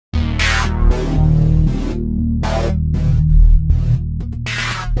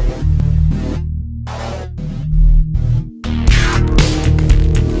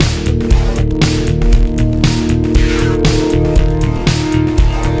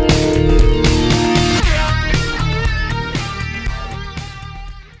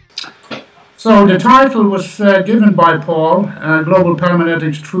So the title was given by Paul, Global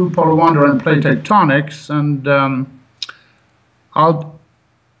Paleomagnetics, True Polar Wonder and Plate Tectonics, and I'll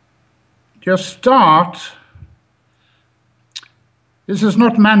just start. This is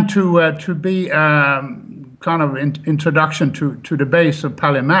not meant to be kind of introduction to the base of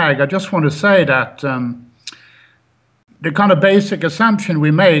paleomag. I just want to say that the kind of basic assumption we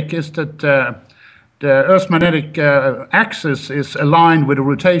make is that the Earth's magnetic axis is aligned with the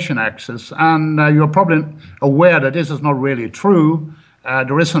rotation axis, and you're probably aware that this is not really true.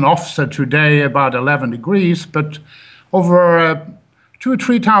 There is an offset today about 11 degrees, but over 2,000 or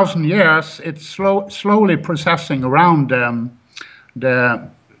 3,000 years, it's slowly processing around the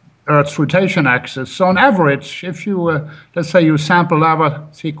Earth's rotation axis. So on average, if you, let's say you sample lava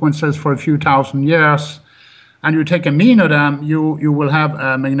sequences for a few thousand years, and you take a mean of them, you will have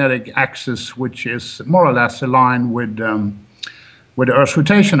a magnetic axis which is more or less aligned with the Earth's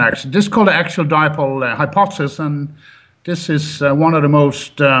rotation axis. This is called the axial dipole hypothesis, and this is one of the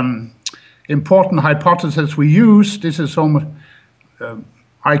most important hypotheses we use. This is almost,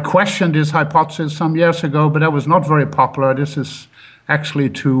 I questioned this hypothesis some years ago, but that was not very popular. This is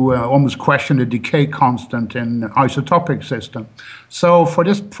actually to almost question the decay constant in isotopic system. So for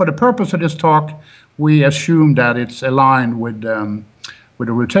the purpose of this talk, we assume that it's aligned with the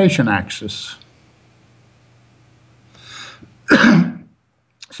rotation axis.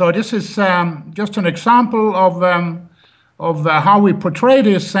 So this is just an example of how we portray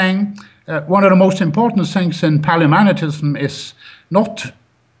this thing. One of the most important things in paleomagnetism is not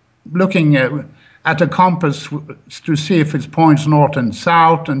looking at a compass to see if it points north and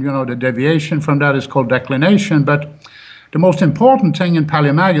south, and the deviation from that is called declination, but the most important thing in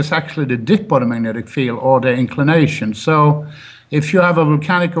paleomag is actually the dip of the magnetic field, or the inclination. So if you have a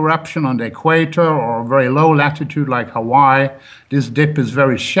volcanic eruption on the equator or a very low latitude like Hawaii, this dip is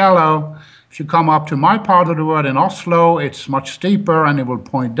very shallow. If you come up to my part of the world in Oslo, it's much steeper and it will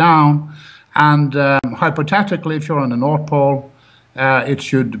point down. And hypothetically, if you're on the North Pole, it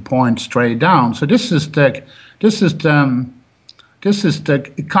should point straight down. So this is the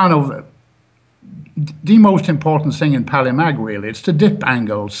kind of the most important thing in paleomag, really. It's the dip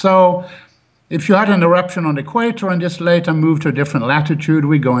angle. So if you had an eruption on the equator and this later moved to a different latitude,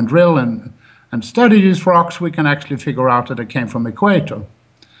 we go and drill and study these rocks, we can actually figure out that it came from the equator.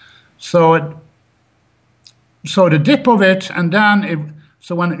 So the dip of it, and then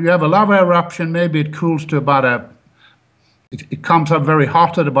so when you have a lava eruption, maybe it cools to about it comes up very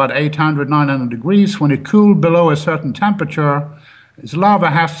hot at about 800, 900 degrees. When it cooled below a certain temperature, this lava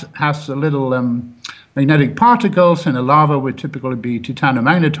has a little magnetic particles, and the lava would typically be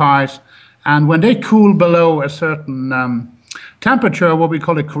titanomagnetized. And when they cool below a certain temperature, what we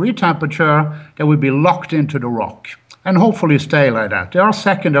call a Curie temperature, they will be locked into the rock and hopefully stay like that. There are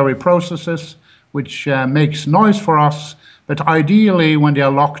secondary processes which makes noise for us, but ideally when they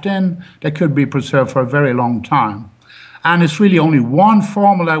are locked in, they could be preserved for a very long time. And it's really only one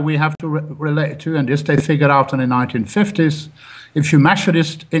formula we have to relate to, and this they figured out in the 1950s. If you measure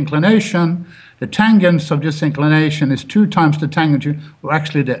this inclination, the tangents of this inclination is 2 times the tangent, or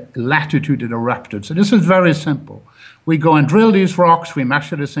actually the latitude it erupted. So this is very simple. We go and drill these rocks, we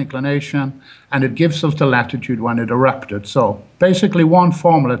measure this inclination, and it gives us the latitude when it erupted. So basically one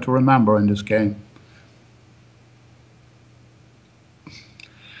formula to remember in this game.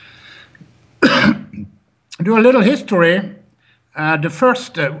 Do a little history. The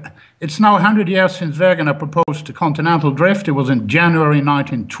first, it's now 100 years since Wegener proposed the continental drift. It was in January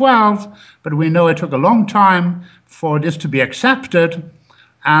 1912, but we know it took a long time for this to be accepted.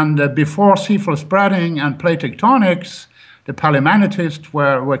 And before seafloor spreading and plate tectonics, the paleomagnetists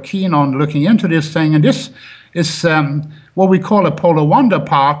were keen on looking into this thing. And this is what we call a polar wonder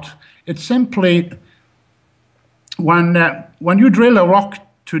part. It's simply when you drill a rock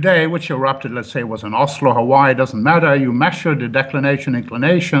today, which erupted, let's say it was in Oslo, Hawaii, doesn't matter, you measure the declination,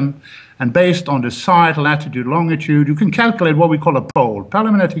 inclination, and based on the site, latitude, longitude, you can calculate what we call a pole,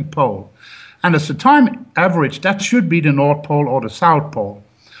 paleomagnetic pole. And as a time average, that should be the North Pole or the South Pole.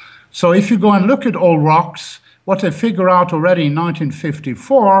 So if you go and look at all rocks, what they figure out already in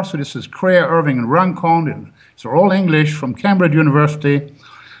 1954, so this is Creer, Irving, and Runcorn, these are all English from Cambridge University,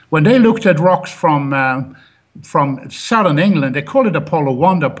 when they looked at rocks from southern England, they call it a polar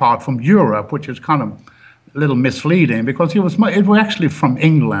wonder part from Europe, which is kind of a little misleading because it was actually from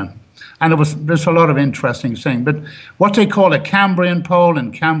England, and there's a lot of interesting things. But what they call a Cambrian pole,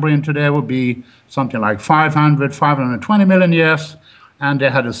 and Cambrian today would be something like 520 million years, and they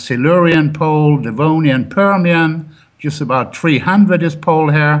had a Silurian pole, Devonian, Permian, just about 300 this pole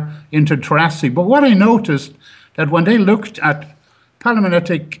here, Intertriassic. But what I noticed that when they looked at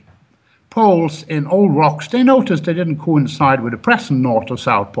paleomagnetic poles in old rocks, they noticed they didn't coincide with the present North or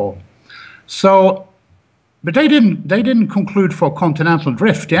South Pole. So, but they didn't conclude for continental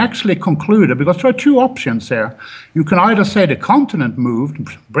drift. They actually concluded, because there are two options here. You can either say the continent moved,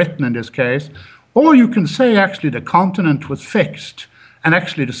 Britain in this case, or you can say actually the continent was fixed and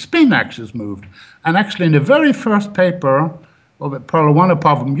actually the spin axis moved. And actually in the very first paper of the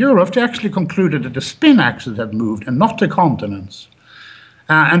paleomagnetics from Europe, they actually concluded that the spin axis had moved and not the continents.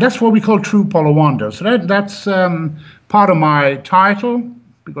 And that's what we call true polar wonder. So that's part of my title,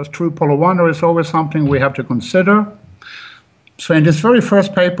 because true polar wonder is always something we have to consider. So in this very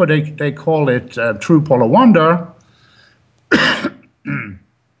first paper, they call it true polar wonder.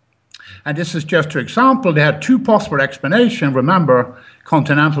 And this is just an example. They had two possible explanations. Remember,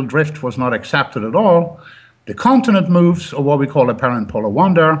 continental drift was not accepted at all. The continent moves, or what we call apparent polar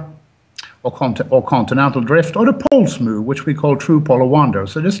wonder, or continental drift, or the poles move, which we call true polar wonder.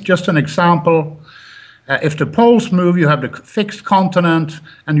 So this is just an example. If the poles move, you have the fixed continent,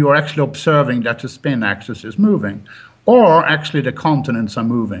 and you are actually observing that the spin axis is moving, or actually the continents are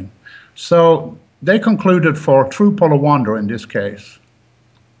moving. So they concluded for true polar wonder in this case.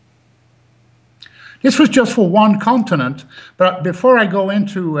 This was just for one continent, but before I go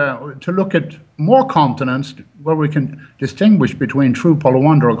into to look at more continents where we can distinguish between true polar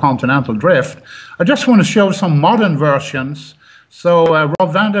wonder or continental drift, I just want to show some modern versions. So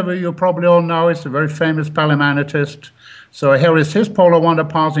Rob Vanderveer, you probably all know, is a very famous paleomagnetist. So here is his polar wonder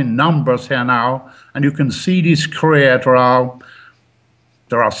paths in numbers here now, and you can see these create. There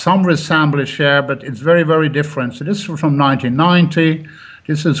are some resemblance here, but it's very, very different. So this is from 1990.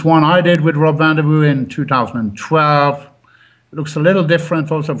 This is one I did with Rob Vanderveer in 2012. It looks a little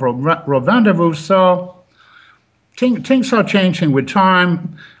different also from Rob Vanderveer. So things are changing with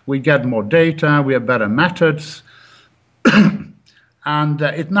time. We get more data. We have better methods. And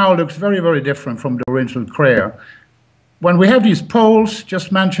it now looks very, very different from the original Creer. When we have these poles,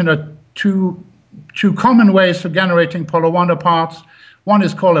 just mention that two common ways of generating polar wonder paths. One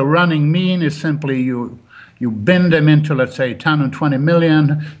is called a running mean. Is simply you bin them into, let's say, 10 and 20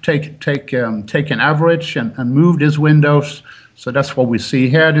 million, take an average and move these windows. So that's what we see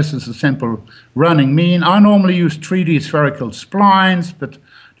here. This is a simple running mean. I normally use 3D spherical splines, but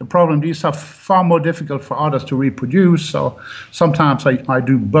the problem, these are far more difficult for others to reproduce, so sometimes I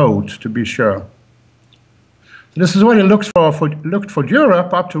do both to be sure. This is what it looked for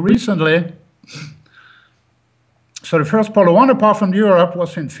Europe up to recently. So the first polar wonder path from Europe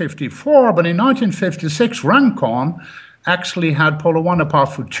was in 1954, but in 1956, Rancon actually had polar wonder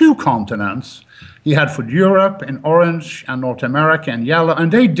paths for two continents. He had for Europe in orange and North America in yellow,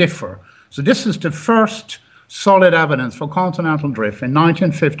 and they differ. So this is the first solid evidence for continental drift in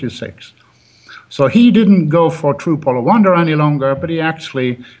 1956. So he didn't go for true polar wonder any longer, but he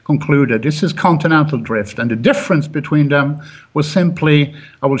actually concluded this is continental drift. And the difference between them was simply,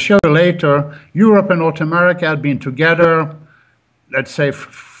 I will show you later, Europe and North America had been together, let's say,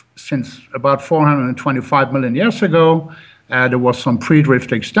 since about 425 million years ago. There was some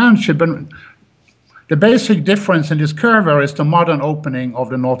pre-drift extension, but the basic difference in this curve is the modern opening of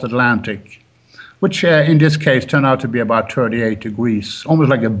the North Atlantic, which in this case turned out to be about 38 degrees, almost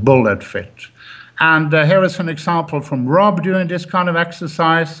like a bullet fit. And here is an example from Rob doing this kind of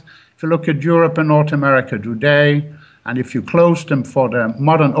exercise. If you look at Europe and North America today, and if you close them for the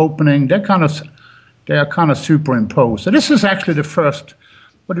modern opening, they are kind of superimposed. So this is actually the first,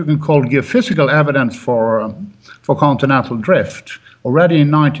 what you can call geophysical evidence for continental drift, already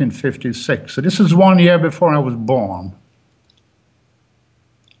in 1956. So this is 1 year before I was born.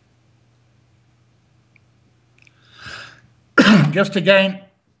 Just again,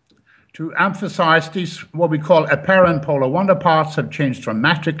 to emphasize these, what we call apparent polar wonder paths have changed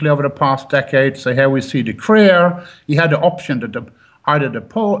dramatically over the past decade. So here we see the Creer. He had the option that either the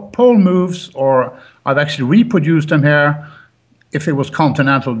pole moves, or I've actually reproduced them here. If it was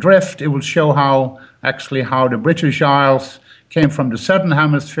continental drift, it will show how the British Isles came from the southern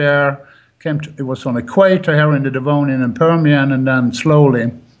hemisphere, it was on equator here in the Devonian and Permian, and then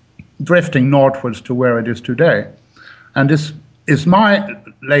slowly drifting northwards to where it is today. And this is my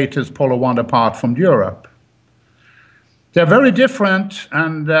latest polar wonder path from Europe. They're very different,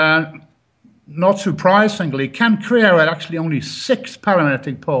 and not surprisingly, Ken Creer had actually only 6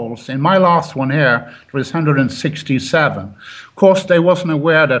 paleomagnetic poles. In my last one here, there is 167. Of course, they wasn't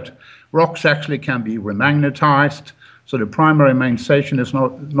aware that rocks actually can be remagnetized, so the primary magnetization is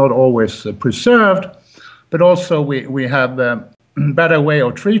not always preserved, but also we have a better way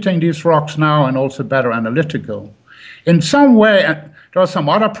of treating these rocks now, and also better analytical. In some way, there are some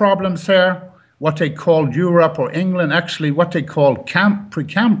other problems here. what they called Europe or England, actually what they called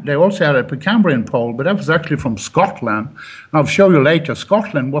they also had a Precambrian pole, but that was actually from Scotland. And I'll show you later,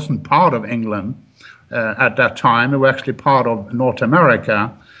 Scotland wasn't part of England at that time. It was actually part of North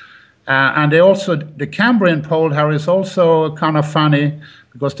America. And the Cambrian pole here is also kind of funny,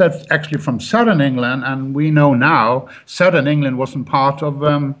 because that's actually from southern England, and we know now southern England wasn't part of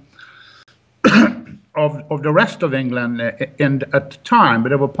of the rest of England at the time, but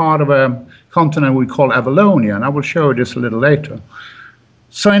they were part of a continent we call Avalonia, and I will show you this a little later.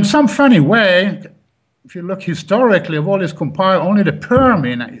 So in some funny way, if you look historically of all this compiled, only the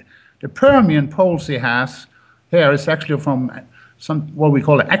Permian poles he has here is actually from what we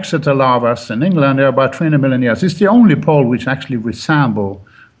call Exeter lavas in England. They're about 300 million years. It's the only pole which actually resemble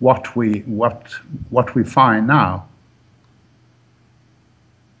what we find now.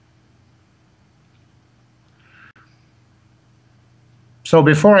 So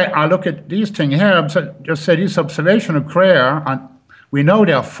before I look at these things here, I'll just say this observation of Crea, and we know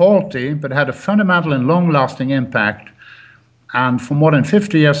they are faulty, but had a fundamental and long-lasting impact. And for more than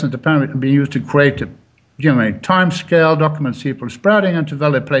 50 years, the pyramid has been used to create a geomagnetic time scale, document seafloor spreading, and to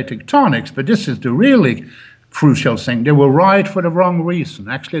validate plate tectonics. But this is the really crucial thing. They were right for the wrong reason.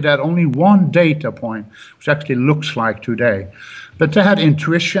 Actually, they had only one data point, which actually looks like today. But they had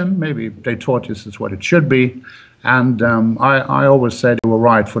intuition. Maybe they thought this is what it should be. And I always say they were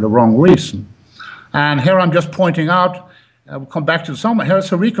right for the wrong reason. And here I'm just pointing out, we'll come back to some.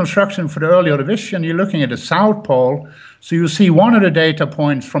 Here's a reconstruction for the early Ordovician. You're looking at the South Pole. So you see one of the data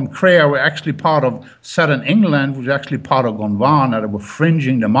points from Crea were actually part of southern England, which was actually part of Gondwana. They were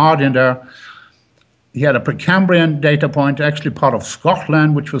fringing the margin there. He had a Precambrian data point, actually part of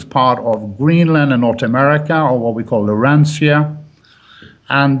Scotland, which was part of Greenland and North America, or what we call Laurentia.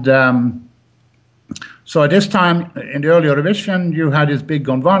 And so at this time, in the early Ordovician, you had this big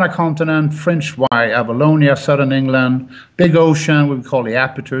Gondwana continent, fringed by Avalonia, southern England, big ocean, we call the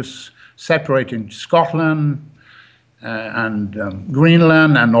Iapetus, separating Scotland and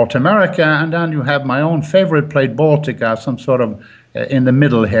Greenland and North America. And then you have my own favorite plate, Baltica, some sort of in the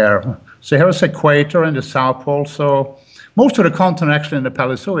middle here. So here's equator in the South Pole. So most of the continent actually in the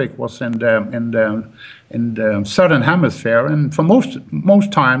Paleozoic was in the southern hemisphere, and for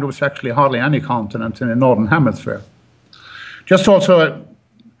most time there was actually hardly any continent in the northern hemisphere. Just also a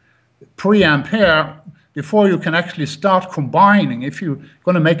preamp here, before you can actually start combining, if you're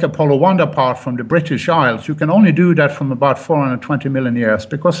going to make a Polo Wonder part from the British Isles, you can only do that from about 420 million years,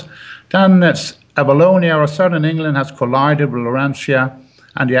 because then Avalonia or southern England has collided with Laurentia,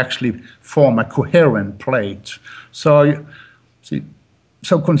 and they actually form a coherent plate. So,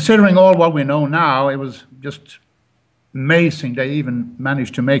 so considering all what we know now, it was just amazing they even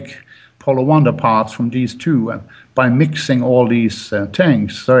managed to make Polo Wonder parts from these two by mixing all these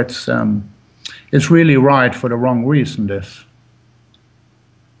things. So it's really right for the wrong reason, this.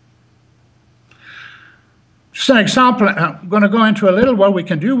 Just an example, I'm going to go into a little what we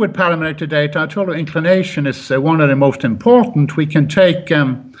can do with paleomagnetic data. I told you inclination is one of the most important. We can take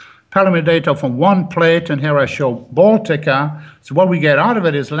paleomagnetic data from one plate, and here I show Baltica. So what we get out of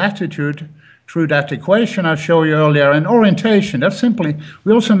it is latitude through that equation I showed you earlier, and orientation. That's simply,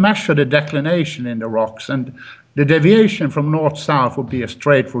 we also measure the declination in the rocks, and the deviation from north-south would be a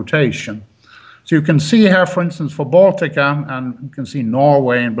straight rotation. So you can see here, for instance, for Baltica, and you can see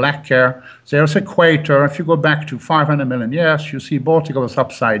Norway in black here. So there's equator. If you go back to 500 million years, you see Baltica was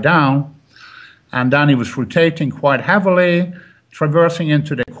upside down, and then it was rotating quite heavily, traversing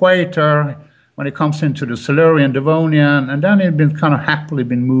into the equator when it comes into the Silurian, Devonian, and then it's been kind of happily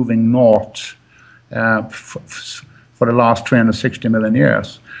been moving north for the last 360 million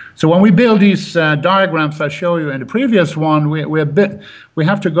years. So when we build these diagrams I show you in the previous one, we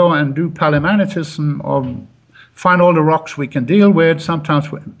have to go and do paleomagnetism, or find all the rocks we can deal with. Sometimes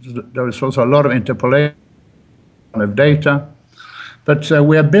there is also a lot of interpolation of data, but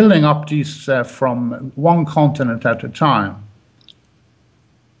we are building up these from one continent at a time.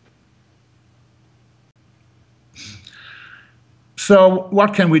 So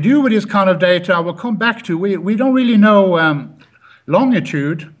what can we do with this kind of data? I will come back to, we don't really know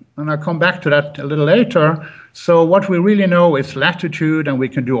longitude, and I'll come back to that a little later. So what we really know is latitude, and we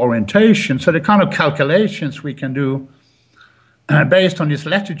can do orientation. So the kind of calculations we can do based on this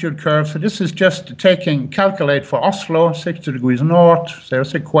latitude curve. So this is just calculate for Oslo, 60 degrees north, so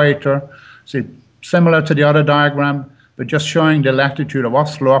there's equator. So similar to the other diagram, but just showing the latitude of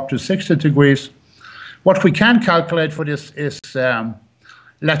Oslo up to 60 degrees. What we can calculate for this is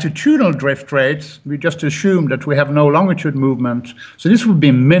latitudinal drift rates. We just assume that we have no longitude movement. So this would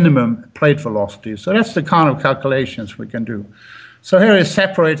be minimum plate velocity. So that's the kind of calculations we can do. So here is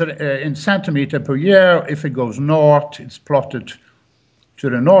separated in centimeter per year. If it goes north, it's plotted to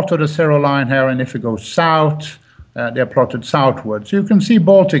the north of the zero line here, and if it goes south, they're plotted southwards. You can see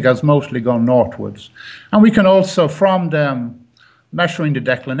Baltic has mostly gone northwards. And we can also, from the measuring the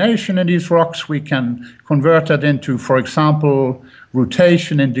declination in these rocks, we can convert that into, for example,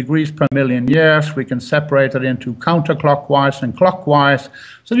 rotation in degrees per million years. We can separate it into counterclockwise and clockwise.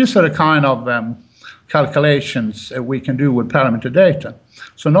 So these are the kind of calculations we can do with parameter data.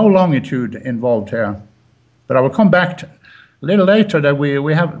 So no longitude involved here. But I will come back to a little later that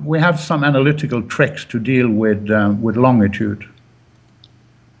we have some analytical tricks to deal with longitude.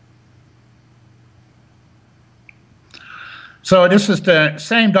 So this is the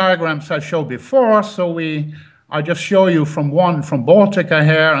same diagrams I showed before. So I just show you from Baltica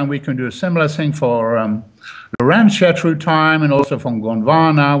here, and we can do a similar thing for Laurentia through time, and also from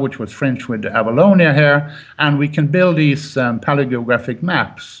Gondwana, which was fringed with Avalonia here, and we can build these paleogeographic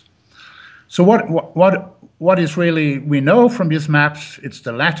maps. So what is really we know from these maps? It's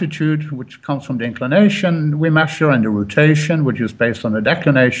the latitude, which comes from the inclination we measure, and the rotation, which is based on the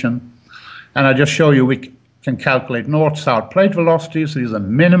declination. And I just show you we can calculate north-south plate velocities. These are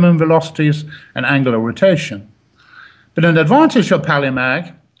minimum velocities and angular rotation. But an advantage of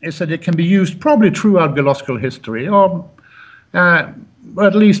paleomag is that it can be used probably throughout geological history, or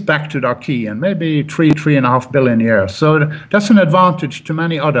at least back to the Archean, maybe 3.5 billion years. So that's an advantage to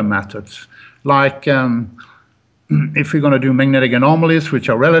many other methods, like if we're going to do magnetic anomalies, which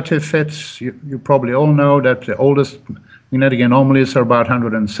are relative fits. You probably all know that the oldest magnetic anomalies are about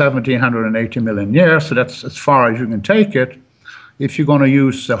 170, 180 million years, so that's as far as you can take it. If you're going to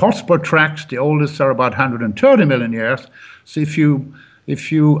use the hotspot tracks, the oldest are about 130 million years. So if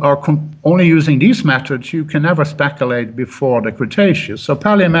you are only using these methods, you can never speculate before the Cretaceous. So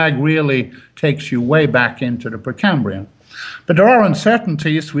paleomag really takes you way back into the Precambrian. But there are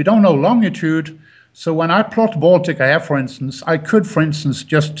uncertainties. We don't know longitude. So when I plot Baltic here, for instance, I could, for instance,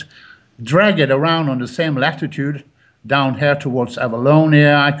 just drag it around on the same latitude down here towards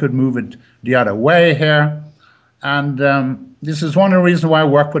Avalonia. I could move it the other way here. And this is one of the reasons why I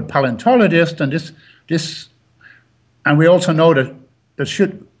work with paleontologists. And we also know that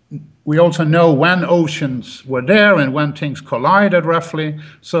we also know when oceans were there and when things collided roughly.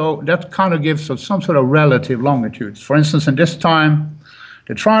 So that kind of gives us some sort of relative longitudes. For instance, in this time,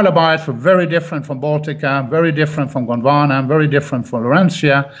 the trilobites were very different from Baltica, very different from Gondwana, and very different from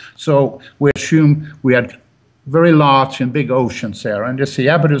Laurentia. So we assume we had very large and big oceans there. And the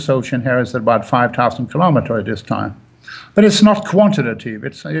Seabetus Ocean here is about 5,000 kilometers at this time. But it's not quantitative.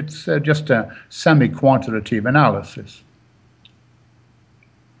 It's just a semi-quantitative analysis.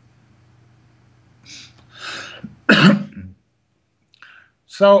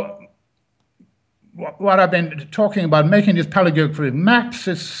 So what I've been talking about, making these paleogeographic maps,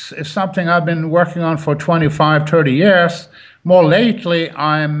 is something I've been working on for 25, 30 years. More lately,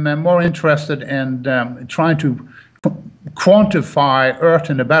 I'm more interested in trying to quantify Earth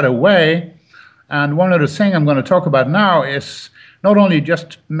in a better way. And one of the things I'm going to talk about now is not only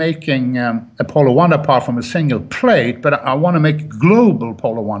just making a polar wonderpart from a single plate, but I want to make a global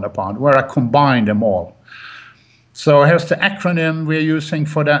polar wonderpart where I combine them all. So here's the acronym we're using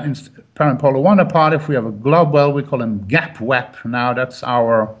for that parent polar wonderpart. If we have a global, we call them GAP-WEP. Now that's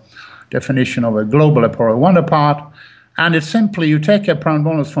our definition of a global polar wonderpart. And it's simply you take a parent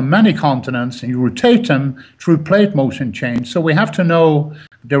bonus from many continents and you rotate them through plate motion change. So we have to know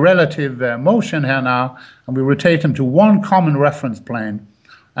the relative motion here now, and we rotate them to one common reference plane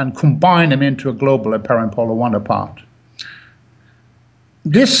and combine them into a global apparent polar wonderpart.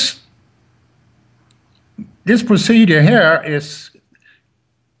 This procedure here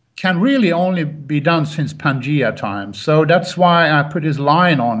can really only be done since Pangea times. So that's why I put this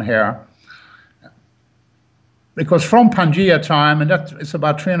line on here. Because from Pangea time, and that is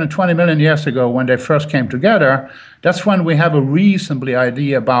about 320 million years ago when they first came together, that's when we have a reasonably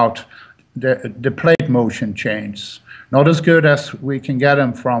idea about the plate motion change. Not as good as we can get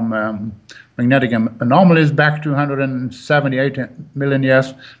them from magnetic anomalies back to 170, 80 million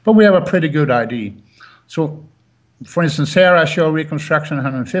years, but we have a pretty good idea. So, for instance, here I show reconstruction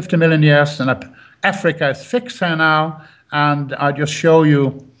 150 million years, and Africa is fixed here now, and I just show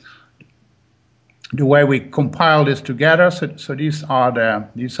you the way we compile this together. So these are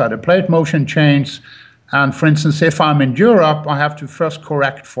the plate motion chains. And for instance, if I'm in Europe, I have to first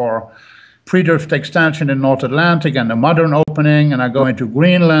correct for pre-drift extension in North Atlantic and the modern opening, and I go into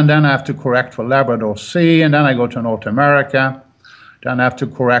Greenland, then I have to correct for Labrador Sea, and then I go to North America. Then I have to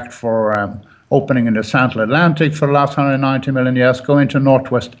correct for opening in the Central Atlantic for the last 190 million years, go into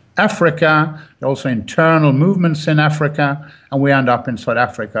Northwest Africa, also internal movements in Africa, and we end up in South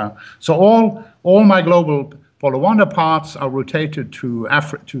Africa. So all my global polar wander parts are rotated to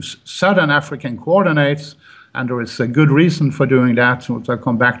southern African coordinates, and there is a good reason for doing that, which I'll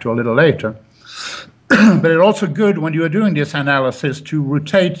come back to a little later. But it's also good when you are doing this analysis to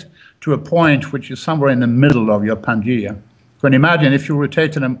rotate to a point which is somewhere in the middle of your Pangea. You can imagine if you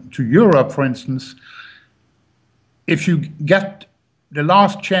rotated them to Europe, for instance, if you get the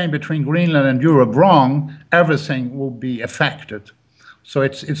last chain between Greenland and Europe wrong, everything will be affected. So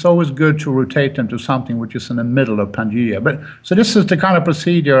it's always good to rotate them to something which is in the middle of Pangea. So this is the kind of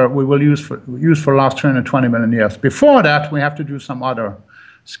procedure we will use for the last 320 million years. Before that, we have to do some other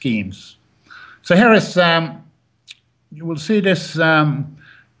schemes. So here is, you will see this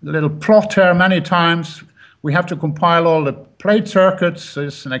little plot here many times. We have to compile all the plate circuits. So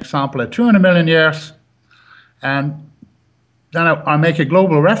this is an example at 200 million years. And then I make a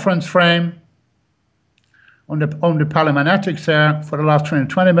global reference frame on the paleomagnetics there for the last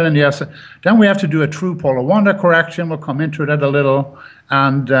 220 million years. Then we have to do a true polar wander correction. We'll come into that a little.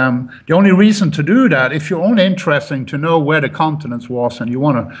 And the only reason to do that, if you're only interested to know where the continents was and you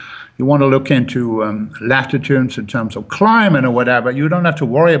want to look into latitudes in terms of climate or whatever, you don't have to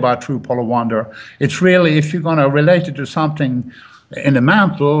worry about true polar wander. It's really, if you're going to relate it to something in the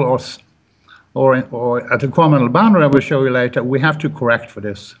mantle or at the continental boundary I will show you later, we have to correct for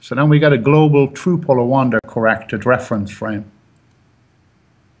this. So then we get a global true polar wander corrected reference frame.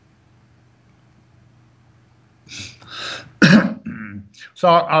 So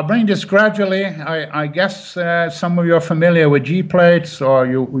I'll bring this gradually. I guess some of you are familiar with G-plates, or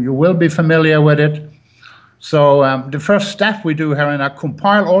you will be familiar with it. So the first step we do here, and I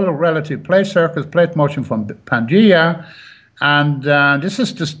compile all the relative plate circuits, plate motion from Pangea. And this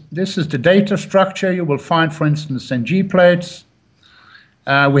is the data structure you will find, for instance, in G-plates.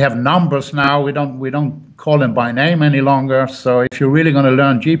 We have numbers now. We don't call them by name any longer. So if you're really going to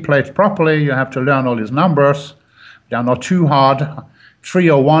learn G-plates properly, you have to learn all these numbers. They are not too hard.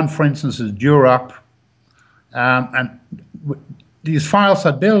 301, for instance, is Europe. And these files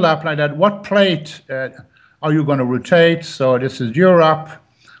are built up like that. What plate are you going to rotate? So this is Europe.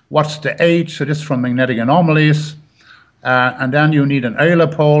 What's the age? So this is from magnetic anomalies. And then you need an Euler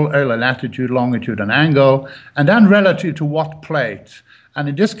pole, Euler latitude, longitude, and angle, and then relative to what plate. And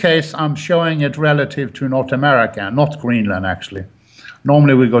in this case, I'm showing it relative to North America, not Greenland, actually.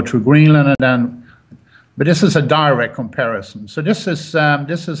 Normally we go to Greenland, and then, but this is a direct comparison. So this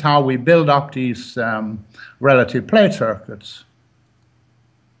is how we build up these relative plate circuits.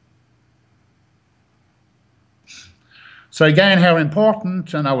 So again, here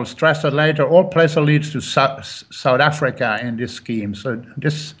important, and I will stress that later, all places leads to South Africa in this scheme. So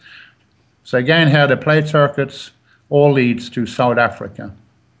again, here the plate circuits all leads to South Africa.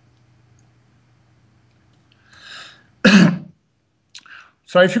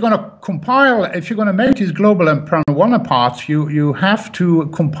 So if you're going to compile, if you're going to make these global and Pernod parts, you have to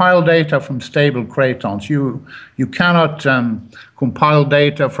compile data from stable cratons. You cannot compile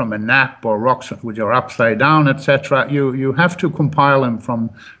data from a nap or rocks which are upside down, etc. You have to compile them from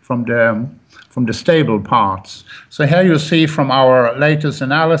the stable parts. So here you see from our latest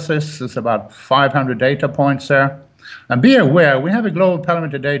analysis, there's about 500 data points there. And be aware, we have a global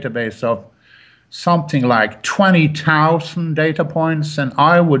paleometric database of something like 20,000 data points, and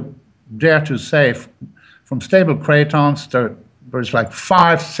I would dare to say from stable cratons there's like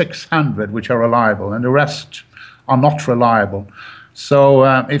 500-600 which are reliable, and the rest are not reliable. So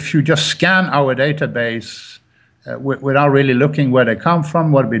if you just scan our database without really looking where they come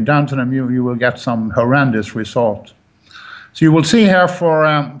from, what has been done to them, you will get some horrendous result. So you will see here for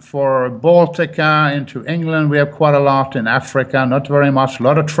Baltica into England, we have quite a lot. In Africa, not very much. A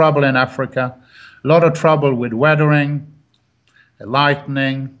lot of trouble in Africa. A lot of trouble with weathering,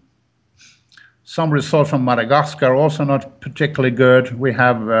 lightning. Some results from Madagascar, also not particularly good. We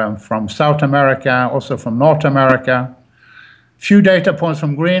have from South America, also from North America. Few data points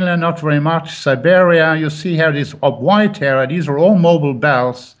from Greenland, not very much. Siberia, you see here, these white here, these are all mobile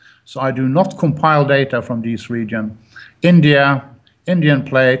belts, so I do not compile data from these regions. India, Indian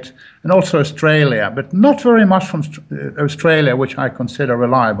plate, and also Australia, but not very much from Australia, which I consider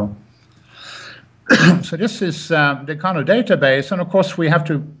reliable. So this is the kind of database, and of course we have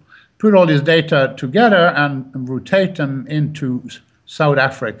to put all this data together and rotate them into South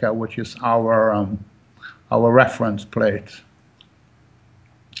Africa, which is our reference plate.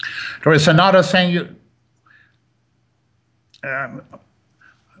 There is another thing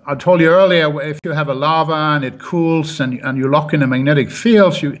I told you earlier, if you have a lava and it cools and you lock in the magnetic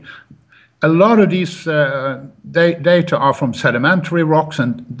fields, a lot of these data are from sedimentary rocks,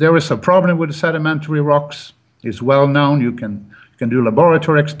 and there is a problem with the sedimentary rocks. It's well known. You can do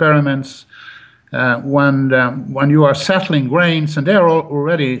laboratory experiments when you are settling grains, and they're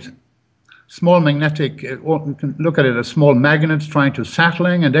already small magnetic. You can look at it as small magnets trying to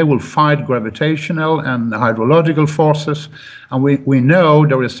settling, and they will fight gravitational and hydrological forces. And we know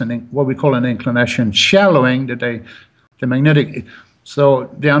there is what we call an inclination shallowing, that the magnetic. So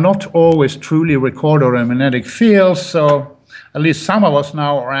they are not always truly recorded in magnetic fields. So at least some of us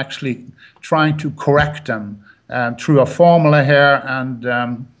now are actually trying to correct them through a formula here.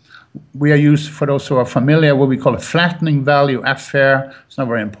 And we are used, for those who are familiar, what we call a flattening value, F here. It's not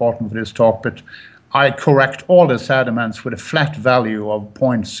very important for this talk, but I correct all the sediments with a flat value of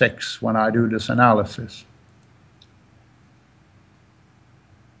 0.6 when I do this analysis.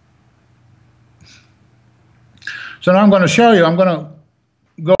 So now I'm going to show you, I'm going to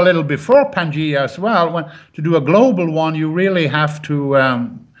go a little before Pangea as well. To do a global one, you really have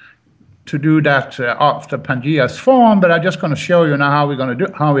to do that after Pangea's form, but I'm just going to show you now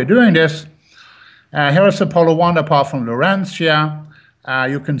how we're doing this. Here is a polar wonderpart from Laurentia.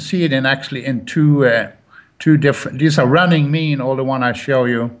 You can see it in two different, these are running mean, all the one I show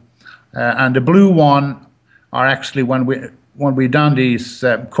you. And the blue one are actually when we done these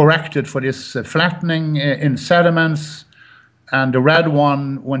corrected for this flattening in sediments, and the red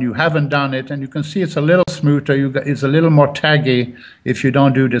one when you haven't done it, and you can see it's a little smoother, it's a little more taggy if you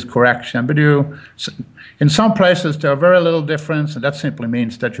don't do this correction. But in some places there are very little difference, and that simply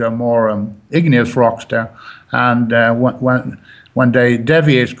means that you have more igneous rocks there. And when they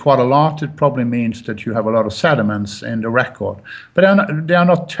deviate quite a lot, it probably means that you have a lot of sediments in the record. But they are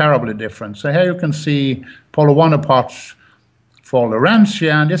not terribly different. So here you can see polar wonderparts for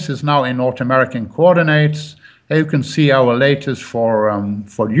Laurentia, and this is now in North American coordinates. Here you can see our latest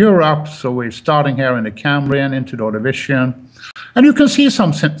for Europe. So we're starting here in the Cambrian into the Ordovician. And you can see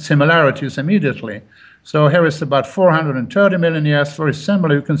some similarities immediately. So here is about 430 million years, very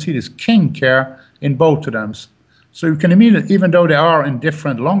similar. You can see this kink here in both of them. So you can immediately, even though they are in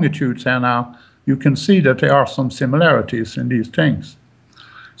different longitudes here now, you can see that there are some similarities in these things.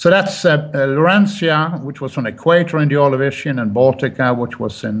 So that's Laurentia, which was on equator in the Ordovician, and Baltica, which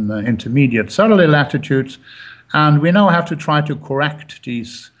was in intermediate southerly latitudes. And we now have to try to correct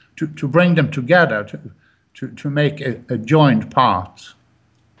these, to bring them together, to make a joined part.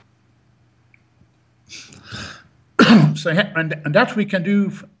 So, and that we can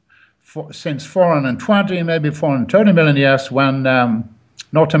do since 420, maybe 430 million years, when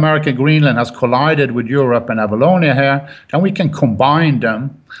North America, Greenland has collided with Europe and Avalonia here. Then we can combine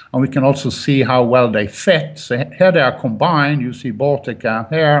them, and we can also see how well they fit. So here they are combined. You see Baltica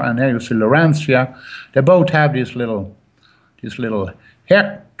here, and here you see Laurentia. They both have these little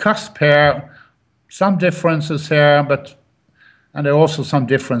hair cusp here. Some differences here, and there are also some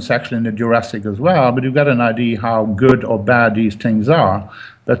difference actually in the Jurassic as well. But you get an idea how good or bad these things are.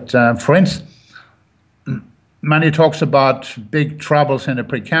 But for instance, many talks about big troubles in the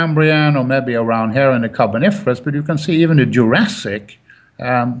Precambrian, or maybe around here in the Carboniferous, but you can see even the Jurassic,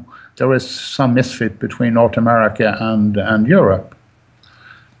 there is some misfit between North America and Europe.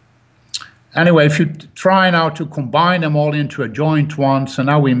 Anyway, if you try now to combine them all into a joint one, so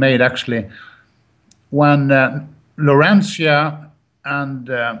now we made actually, when Laurentia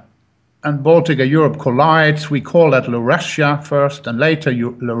and Baltica Europe collides, we call that Laurasia first, and later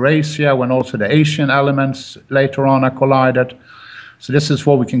Laurasia, when also the Asian elements later on are collided. So this is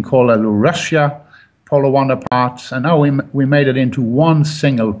what we can call a Laurasia, polar wonderparts, and now we made it into one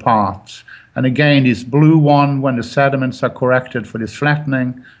single part. And again, this blue one when the sediments are corrected for this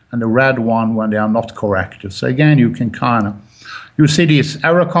flattening, and the red one when they are not corrected. So again, you can you see these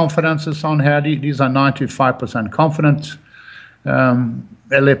error confidences on here. These are 95% confident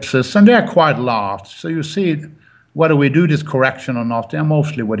ellipses, and they're quite large. So you see whether we do this correction or not, they're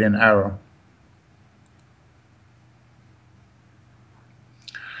mostly within error.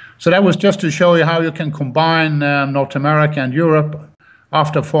 So that was just to show you how you can combine North America and Europe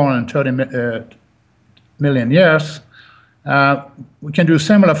after 430 million years. We can do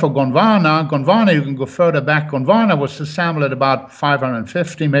similar for Gondwana. Gondwana, you can go further back. Gondwana was assembled at about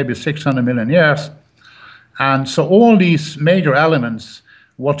 550, maybe 600 million years. And so all these major elements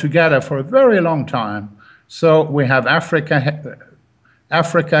were together for a very long time. So we have Africa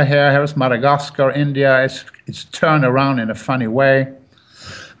here, here's Madagascar, India, it's turned around in a funny way,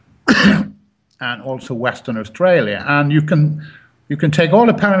 and also Western Australia. And you can take all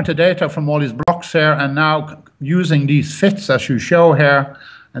the parameter data from all these blocks here, and now using these fits as you show here,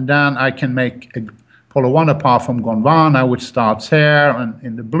 and then I can make polar one apart from Gondwana, which starts here, and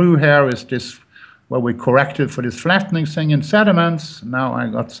in the blue here is this where we corrected for this flattening thing in sediments. Now I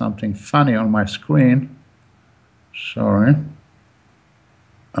got something funny on my screen. Sorry.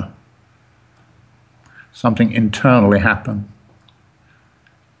 Something internally happened.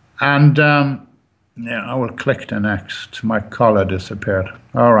 And yeah, I will click the next. My color disappeared.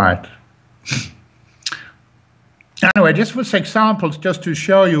 All right. Anyway, this was examples just to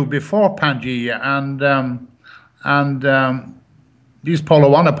show you before Pangaea, and these polar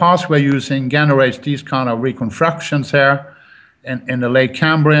one parts we're using generates these kind of reconstructions here in the late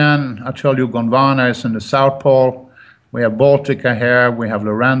Cambrian. I told you Gondwana is in the South Pole. We have Baltica here. We have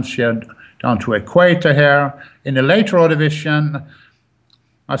Laurentia down to equator here. In the later Ordovician,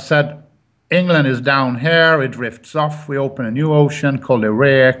 I said England is down here. It drifts off. We open a new ocean called the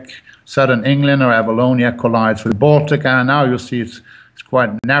Rheic. Southern England or Avalonia collides with Baltica, and now you see it's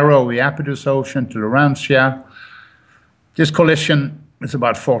quite narrow, the Iapetus Ocean to Laurentia. This collision is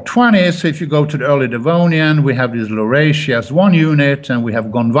about 420, so if you go to the early Devonian, we have this Laurasia as one unit, and we have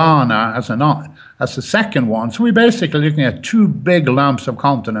Gondwana as the second one. So we're basically looking at two big lumps of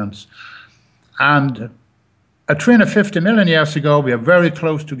continents. And at 350 million years ago, we are very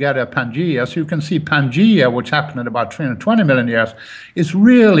close together Pangaea. So you can see Pangaea, which happened at about 320 million years, is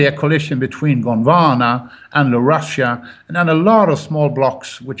really a collision between Gondwana and Laurasia, and then a lot of small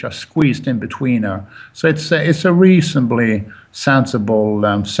blocks which are squeezed in between her. So it's a reasonably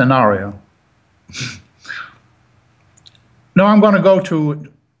sensible scenario. Now I'm going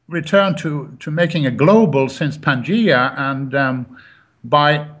to return to making a global since Pangaea, and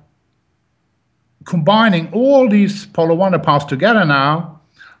by combining all these polar one parts together now,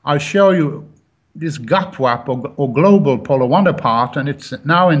 I'll show you this GAPWAP or global polar one part, and it's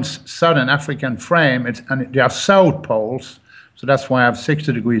now in southern African frame, and they are south poles, so that's why I have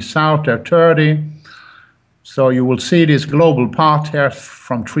 60 degrees south, they're 30. So you will see this global part here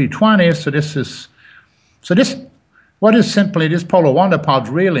from 320. What is simply this polar one part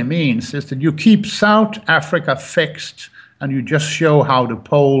really means is that you keep South Africa fixed, and you just show how the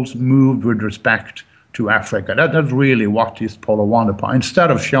poles moved with respect to Africa. That's really what is polar one part,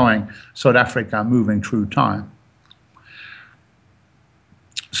 instead of showing South Africa moving through time.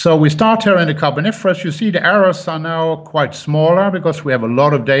 So we start here in the Carboniferous. You see the errors are now quite smaller because we have a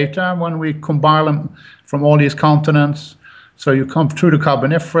lot of data when we combine them from all these continents. So you come through the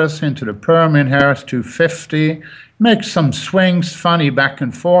Carboniferous into the Permian here, it's 250. Makes some swings, funny back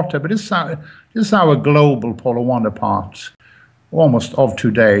and forth, but this is our global polar one part, almost of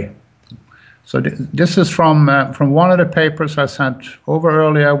today. So this is from one of the papers I sent over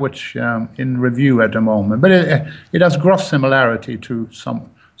earlier, which in review at the moment. But it has gross similarity to some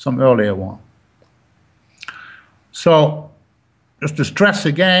earlier one. So just to stress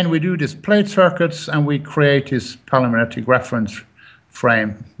again, we do these plate circuits and we create this paleomagnetic reference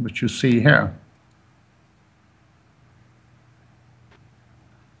frame, which you see here.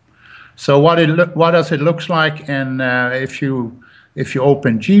 So what does it look like if you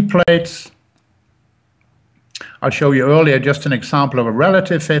open G plates? I showed you earlier just an example of a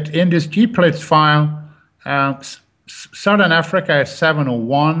relative fit. In this G plates file, Southern Africa is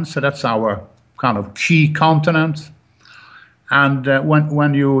 701, so that's our kind of key continent. And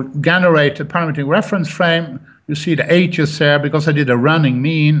when you generate a parametric reference frame, you see the H's there because I did a running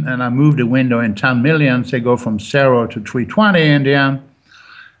mean and I moved the window in 10 million, so they go from 0 to 320 in the end.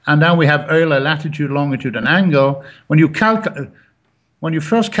 And then we have Euler latitude, longitude, and angle. When you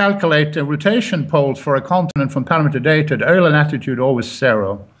first calculate the rotation poles for a continent from parameter data, the Euler latitude always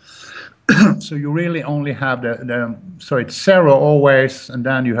 0. So you really only have so it's 0 always, and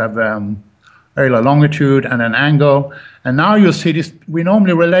then you have Euler longitude and an angle. And now you see this, we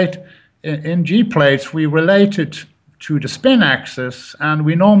normally relate, in G plates, we relate it to the spin axis, and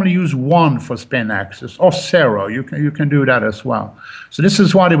we normally use 1 for spin axis, or 0. You can do that as well. So this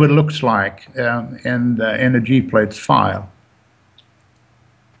is what it would look like in the G plates file.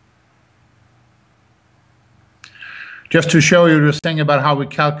 Just to show you this thing about how we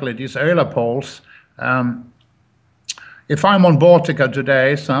calculate these Euler poles, if I'm on Baltica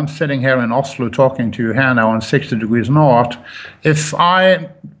today, so I'm sitting here in Oslo talking to you here now on 60 degrees north, if I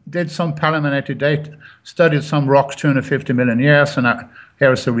did some paleomagnetic data, studied some rocks 250 million years, and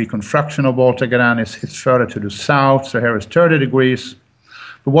here is a reconstruction of Baltica, and it's further to the south, so here is 30 degrees.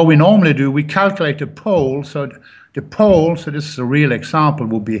 But what we normally do, we calculate the pole, so the pole, so this is a real example,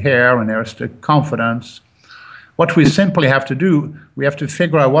 will be here, and there's the confidence. What we simply have to do, we have to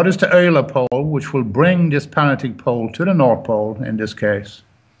figure out what is the Euler pole, which will bring this paleomagnetic pole to the North Pole in this case,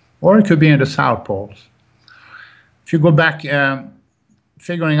 or it could be in the South Poles. If you go back,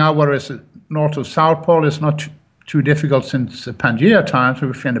 figuring out what is north of South Pole is not too difficult since Pangea times.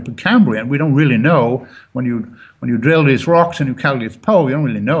 We find the Precambrian. We don't really know when you drill these rocks and you calculate the pole. You don't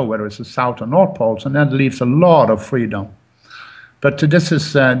really know whether it's the South or North poles, and that leaves a lot of freedom. But this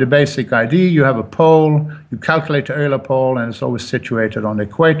is the basic idea. You have a pole, you calculate the Euler pole, and it's always situated on the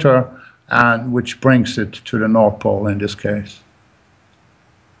equator, and which brings it to the North Pole in this case.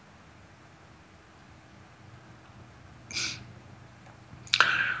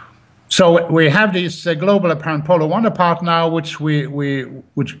 So we have this global apparent polar wonder path now, which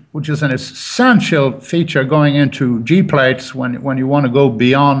is an essential feature going into G plates when you want to go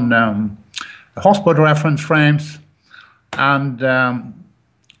beyond hotspot reference frames, and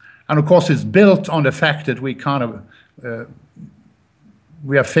of course it's built on the fact that we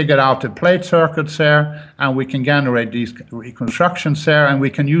we have figured out the plate circuits there, and we can generate these reconstructions there, and we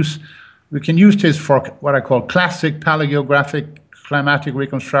can use this for what I call classic paleogeographic climatic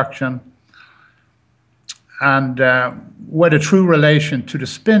reconstruction, and where the true relation to the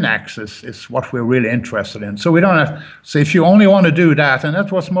spin axis is what we're really interested in. So we don't have, so if you only want to do that, and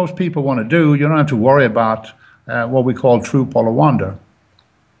that's what most people want to do, you don't have to worry about what we call true polar wonder.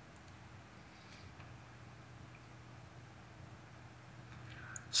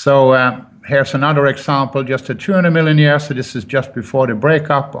 So here's another example, just at 200 million years. So this is just before the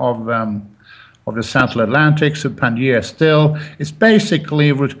breakup of the Central Atlantic. So Pangea still. It's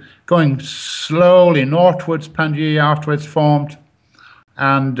basically going slowly northwards, Pangea, after it's formed.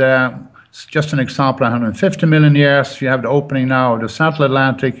 And it's just an example, 150 million years. You have the opening now of the Central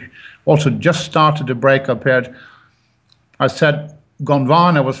Atlantic. Also just started the breakup period. I said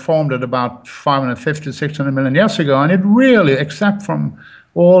Gondwana was formed at about 550, 600 million years ago. And it really, except from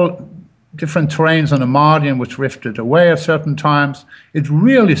all different terrains on the margin which drifted away at certain times, it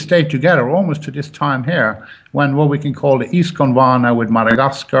really stayed together almost to this time here, when what we can call the East Gondwana with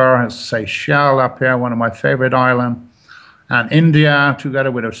Madagascar, Seychelles up here, one of my favorite islands, and India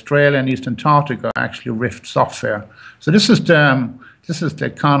together with Australia and East Antarctica actually rifts off here. So this is the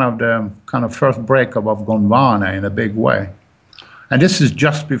kind of first breakup of Gondwana in a big way. And this is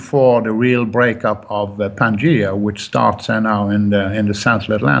just before the real breakup of Pangea, which starts now in the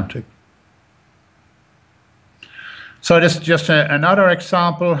Central Atlantic. So this is just another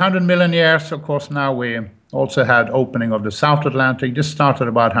example, 100 million years. Of course, now we also had opening of the South Atlantic. This started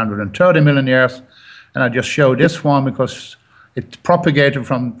about 130 million years. And I just showed this one because it propagated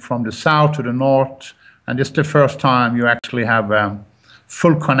from the south to the north. And this is the first time you actually have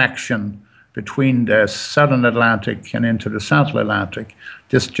full connection between the Southern Atlantic and into the Central Atlantic.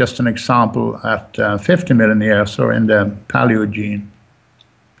 This is just an example at 50 million years, or in the Paleogene.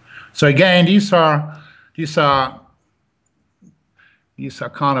 So again, these are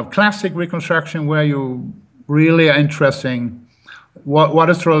kind of classic reconstruction where you really are interesting. What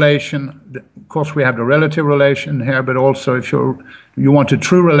is the relation? Of course, we have the relative relation here, but also if you want a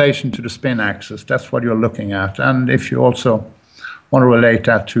true relation to the spin axis, that's what you're looking at. And if you also want to relate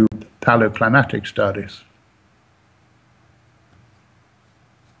that to paleoclimatic studies.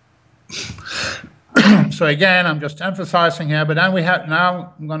 So again, I'm just emphasizing here, but then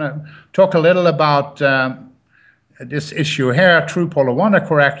now I'm going to talk a little about this issue here, true polar wonder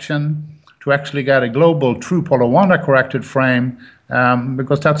correction, to actually get a global true polar wonder corrected frame,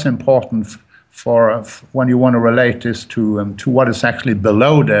 because that's important for when you want to relate this to what is actually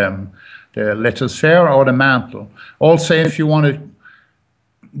below the lithosphere or the mantle. Also, if you want to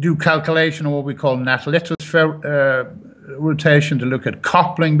do calculation of what we call net lithosphere rotation to look at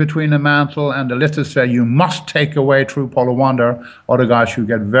coupling between the mantle and the lithosphere, you must take away true polar wonder, otherwise you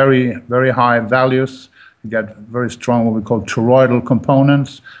get very, very high values. You get very strong what we call toroidal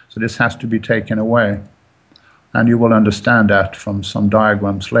components, so this has to be taken away. And you will understand that from some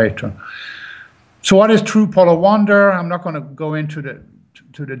diagrams later. So what is true polar wonder? I'm not going to go into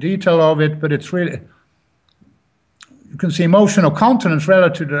the detail of it, but it's really, you can see motion of continents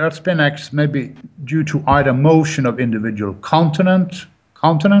relative to the Earth's spin axis may be due to either motion of individual continents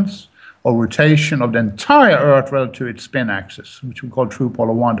or rotation of the entire Earth relative to its spin axis, which we call true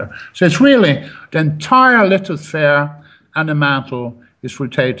polar wonder. So it's really the entire lithosphere and the mantle is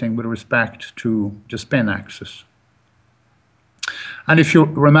rotating with respect to the spin axis. And if you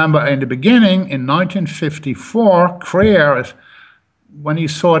remember in the beginning, in 1954, Creer, when he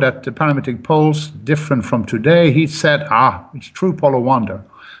saw that the paleomagnetic poles different from today, he said, it's true polar wonder.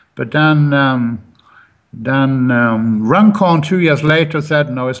 But then Runcorn 2 years later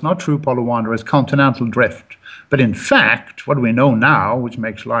said, no, it's not true polar wonder, it's continental drift. But in fact, what we know now, which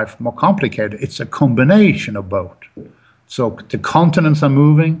makes life more complicated, it's a combination of both. So the continents are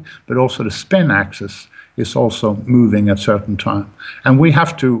moving, but also the spin axis is also moving at certain time, and we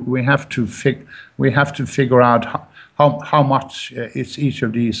have to figure out how much is each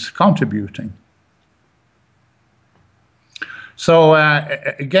of these contributing. So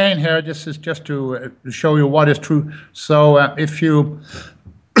again, here this is just to show you what is true. So if you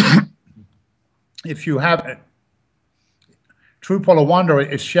have true polar wonder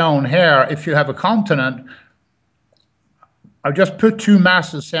is shown here. If you have a continent, I've just put two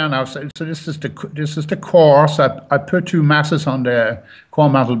masses here now. So this is the core. So I put two masses on the core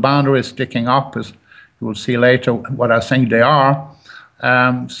mantle boundary sticking up, as you will see later what I think they are.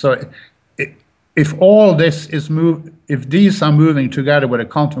 If all this is if these are moving together with a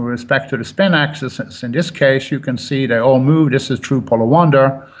continent with respect to the spin axis, in this case, you can see they all move. This is true polar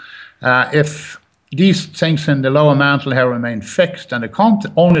wonder. If these things in the lower mantle here remain fixed and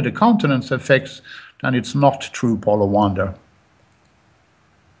only the continents are fixed, then it's not true polar wonder.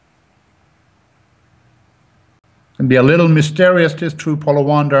 It can be a little mysterious, this true polar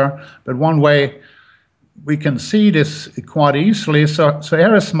wonder, but one way we can see this quite easily. So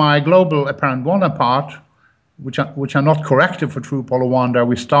here is my global apparent wonder part, which are not corrected for true polar wonder.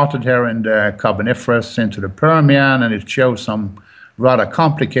 We started here in the Carboniferous into the Permian, and it shows some rather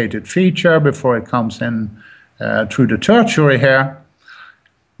complicated feature before it comes in through the Tertiary here.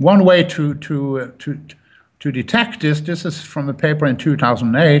 One way to detect this is from a paper in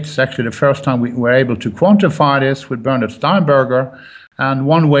 2008. It's actually the first time we were able to quantify this with Bernard Steinberger. And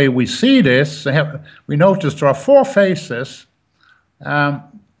one way we see this, we notice there are four phases.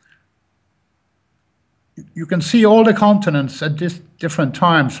 You can see all the continents at different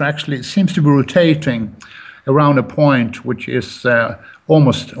times. Actually, it seems to be rotating around a point which is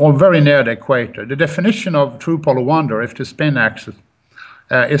almost or very near the equator. The definition of true polar wonder, if the spin axis,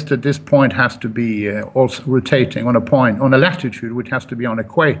 is that this point has to be also rotating on a point, on a latitude which has to be on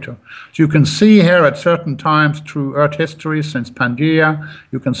equator. So you can see here at certain times through Earth history since Pangaea,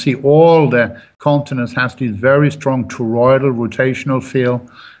 you can see all the continents has these very strong toroidal rotational field,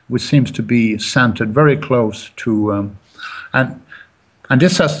 which seems to be centered very close to, and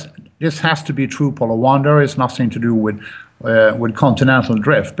this has to be true polar wonder. It's nothing to do with continental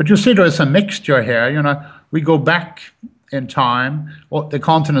drift. But you see there is a mixture here. You know, we go back in time. The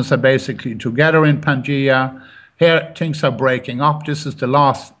continents are basically together in Pangaea. Here things are breaking up. This is the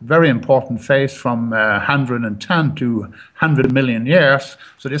last very important phase from 110 to 100 million years.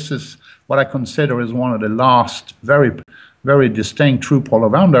 So this is what I consider is one of the last very, very distinct true polar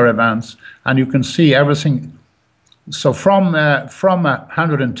wonder events. And you can see everything. So from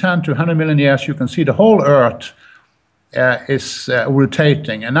 110 to 100 million years, you can see the whole Earth is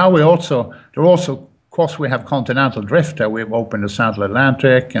rotating. And now of course, we have continental drift there. We've opened the Central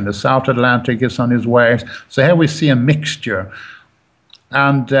Atlantic, and the South Atlantic is on its way. So here we see a mixture.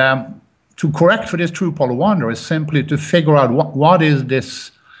 And to correct for this true polar wonder is simply to figure out what is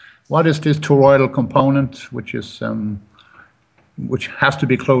this toroidal component, which has to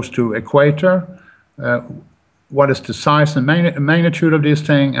be close to equator. What is the size and magnitude of this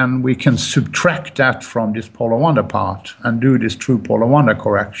thing, and we can subtract that from this polar wonder part and do this true polar wonder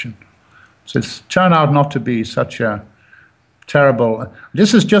correction. So it's turned out not to be such a terrible.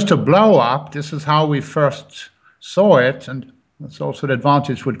 This is just a blow up. This is how we first saw it, and that's also the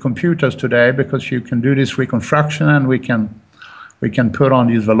advantage with computers today, because you can do this reconstruction and we can put on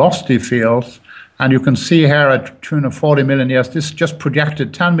these velocity fields, and you can see here at 240 million years, this just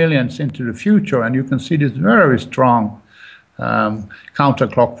projected 10 millions into the future, and you can see this very strong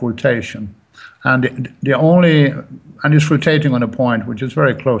counterclock rotation. And and it's rotating on a point which is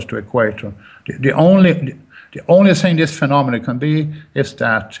very close to equator. The only thing this phenomenon can be is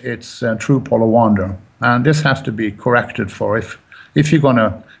that it's true polar wonder, and this has to be corrected for if you're going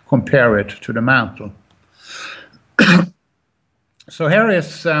to compare it to the mantle. So here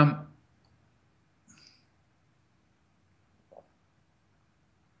is here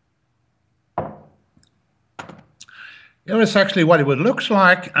is actually what it would look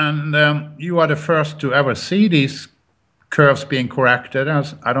like, and you are the first to ever see these curves being corrected,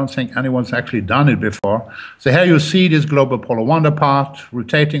 as I don't think anyone's actually done it before. So here you see this global polar wonder part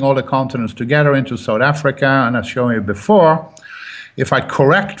rotating all the continents together into South Africa, and as shown you before, if I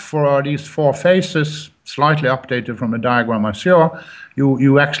correct for these four phases, slightly updated from the diagram I show,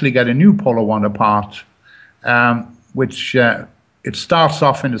 you actually get a new polar wonder part, which it starts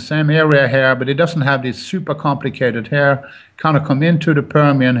off in the same area here, but it doesn't have this super complicated here, kind of come into the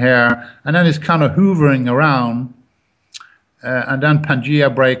Permian here, and then it's kind of hovering around, and then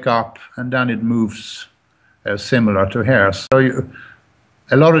Pangaea break up, and then it moves similar to here. So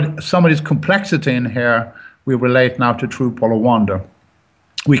some of this complexity in here we relate now to true polar wonder.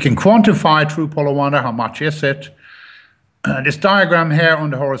 We can quantify true polar wander, how much is it? This diagram here on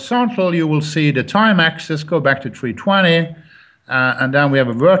the horizontal, you will see the time axis go back to 320, and then we have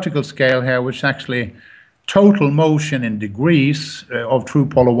a vertical scale here, which is actually total motion in degrees of true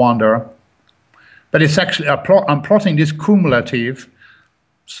polar wander. But it's actually, I'm plotting this cumulative.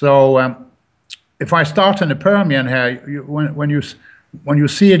 So if I start in the Permian here, when you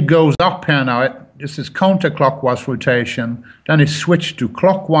see it goes up here now, this is counterclockwise rotation, then it switched to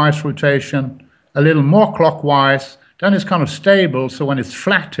clockwise rotation, a little more clockwise, then it's kind of stable. So when it's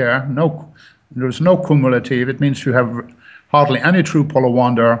flat here, there's no cumulative. It means you have hardly any true polar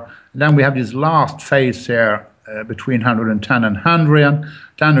wander. Then we have this last phase here between 110 and 100.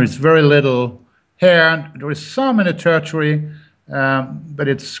 Then there is very little here. There is some in the tertiary, but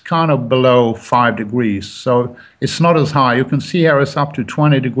it's kind of below 5 degrees. So it's not as high. You can see here it's up to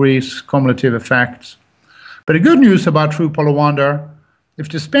 20 degrees cumulative effects. But the good news about true polar wander, if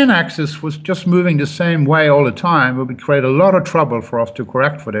the spin axis was just moving the same way all the time, it would create a lot of trouble for us to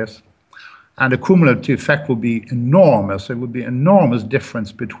correct for this. And the cumulative effect would be enormous. It would be enormous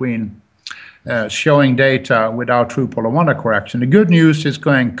difference between showing data without true polar wander correction. The good news is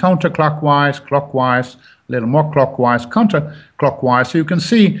going counterclockwise, clockwise, a little more clockwise, counterclockwise. So you can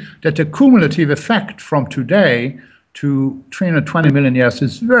see that the cumulative effect from today to 320 million years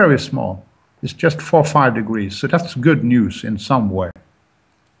is very small. It's just 4 or 5 degrees. So that's good news in some way.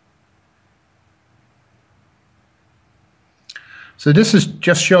 So this is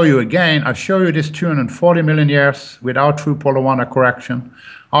just show you again. I show you this 240 million years without true polar wander correction.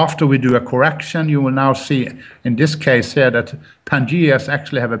 After we do a correction, you will now see in this case here that Pangaeas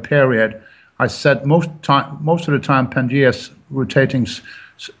actually have a period. I said most of the time Pangaeas rotating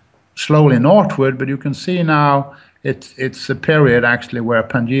slowly northward, but you can see now it's a period actually where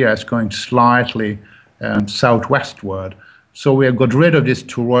Pangaea is going slightly southwestward. So we have got rid of this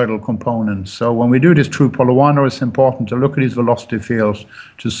toroidal component. So when we do this true polar wander, it's important to look at these velocity fields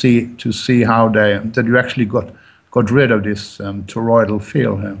to see how that you actually got rid of this toroidal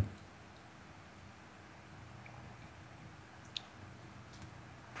field here.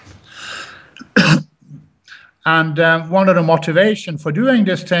 And one of the motivation for doing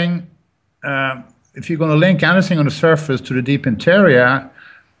this thing, if you're going to link anything on the surface to the deep interior,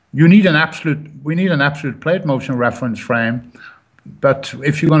 we need an absolute plate motion reference frame. But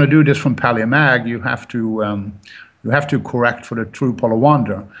if you're going to do this from paleomag, you have to correct for the true polar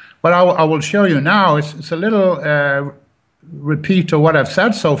wander. What I will show you now is it's a little repeat of what I've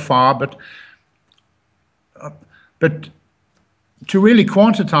said so far, but to really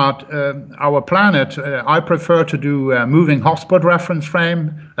quantitate our planet, I prefer to do a moving hotspot reference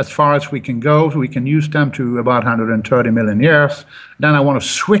frame as far as we can go. We can use them to about 130 million years. Then I want to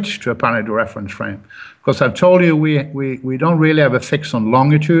switch to a planetary reference frame. Because I've told you we don't really have a fix on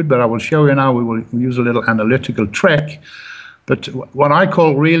longitude, but I will show you now we will use a little analytical trick. But what I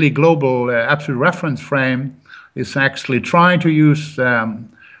call really global absolute reference frame is actually trying to use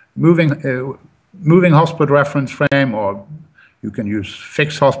moving hotspot reference frame, or you can use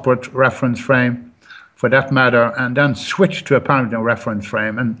fixed hotspot reference frame for that matter, and then switch to a planetary reference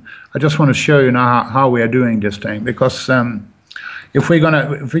frame. And I just want to show you now how we are doing this thing, because if we're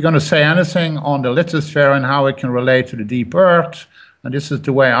gonna say anything on the lithosphere and how it can relate to the deep Earth, and this is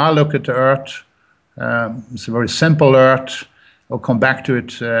the way I look at the Earth. It's a very simple Earth. I'll come back to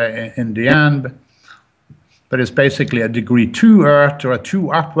it in the end. But it's basically a degree 2 Earth, or a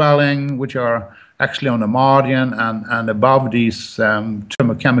 2 upwelling, which are actually on the margin and above these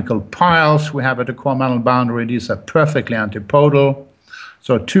thermochemical piles we have at the core mantle boundary. These are perfectly antipodal.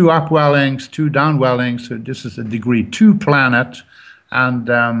 So 2 upwellings, 2 downwellings. So this is a degree 2 planet, and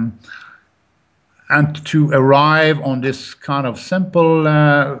to arrive on this kind of simple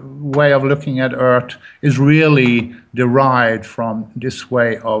way of looking at Earth is really derived from this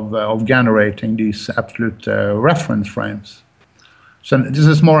way of generating these absolute reference frames. So this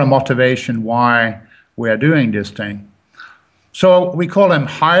is more a motivation why we are doing this thing. So we call them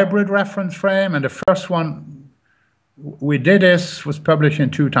hybrid reference frame, and the first one we did this was published in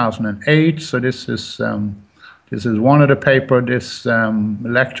 2008. So this is one of the paper this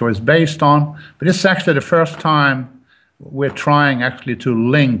lecture is based on. But this is actually the first time we're trying actually to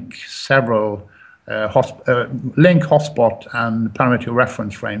link several link hotspot and parametric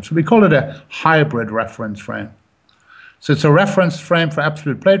reference frames. So we call it a hybrid reference frame. So it's a reference frame for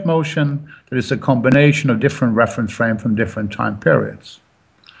absolute plate motion that is a combination of different reference frames from different time periods.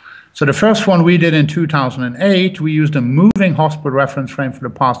 So the first one we did in 2008, we used a moving hotspot reference frame for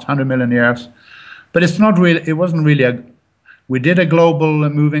the past 100 million years. But it's not really, it wasn't really we did a global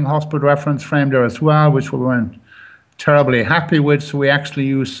moving hotspot reference frame there as well, which we won't terribly happy with, so we actually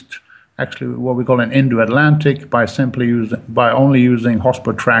used what we call an Indo-Atlantic by only using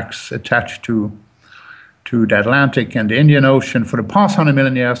hotspot tracks attached to the Atlantic and the Indian Ocean for the past 100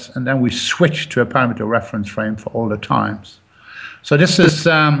 million years, and then we switched to a parameter reference frame for all the times. So this is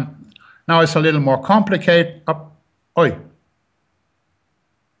now it's a little more complicated.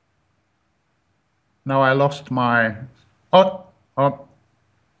 Now I lost my.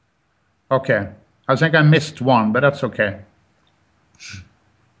 Okay. I think I missed one, but that's okay.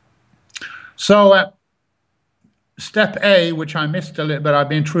 So step A, which I missed a little bit, I've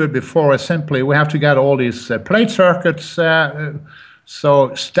been through it before, is simply we have to get all these plate circuits.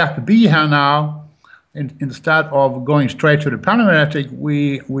 So step B here now, instead of going straight to the paleomagnetic,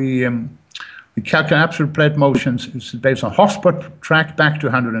 we calculate absolute plate motions. It's based on hotspot track back to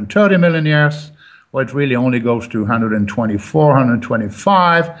 130 million years, or it really only goes to 124,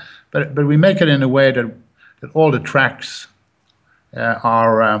 125. But we make it in a way that all the tracks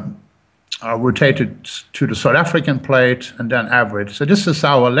are rotated to the South African plate and then average. So this is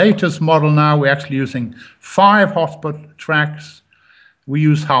our latest model now. We're actually using 5 hotspot tracks. We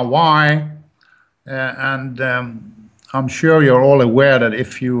use Hawaii, and I'm sure you're all aware that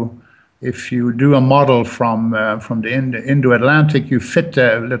if you do a model from the Indo-Atlantic, you fit,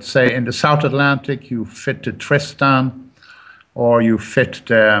 let's say in the South Atlantic, you fit the Tristan, or you fit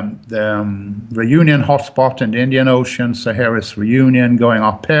the Reunion hotspot in the Indian Ocean. So here is Reunion going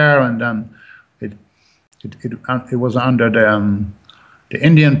up here, and then it was under the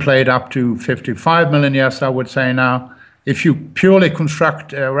Indian plate up to 55 million years, I would say now. If you purely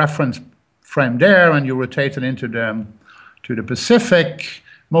construct a reference frame there and you rotate it into the Pacific,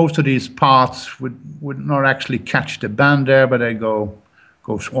 most of these parts would not actually catch the band there, but they go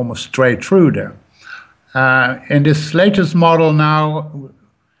almost straight through there. In this latest model now,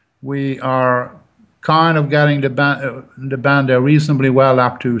 we are kind of getting the band there reasonably well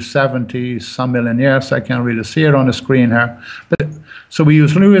up to 70 some million years. I can't really see it on the screen here. So we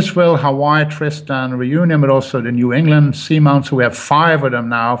use Louisville, Hawaii, Tristan, Reunion, but also the New England seamount. So we have 5 of them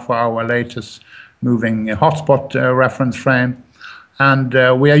now for our latest moving hotspot reference frame. And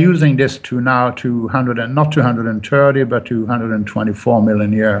we are using this not to 130, but to 124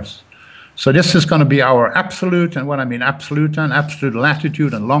 million years. So this is going to be our absolute, and what I mean absolute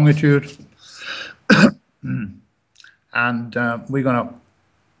latitude and longitude. And we're going to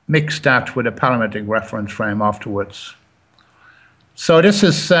mix that with a paleometric reference frame afterwards. So this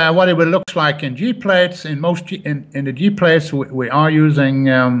is what it will look like in G-plates. In the G-plates, we are using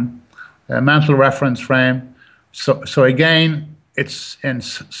a mantle reference frame. So again, it's in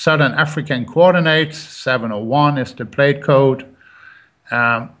Southern African coordinates. 701 is the plate code.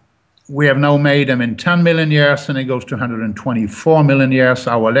 We have now made them in 10 million years, and it goes to 124 million years,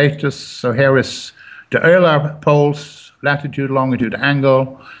 our latest. So here is the Euler poles, latitude, longitude,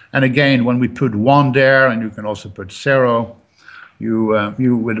 angle. And again, when we put 1 there, and you can also put 0,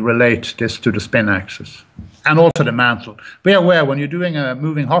 you would relate this to the spin axis. And also the mantle. Be aware, when you're doing a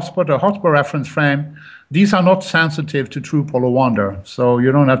moving hotspot or hotspot reference frame, these are not sensitive to true polar wander. So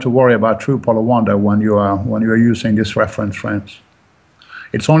you don't have to worry about true polar wander when you are using these reference frames.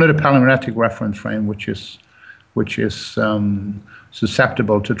 It's only the paleomagnetic reference frame which is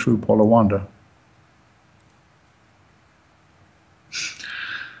susceptible to true polar wander.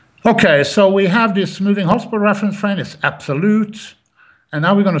 Okay, so we have this moving hotspot reference frame. It's absolute, and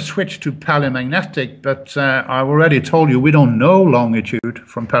now we're going to switch to paleomagnetic. But I've already told you we don't know longitude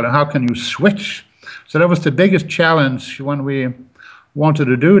from paleo. How can you switch? So that was the biggest challenge when we wanted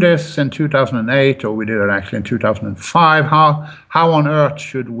to do this in 2008, or we did it actually in 2005. How on earth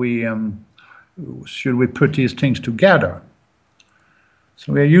should we put these things together?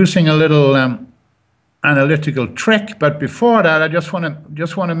 So we're using a little analytical trick, but before that, I just want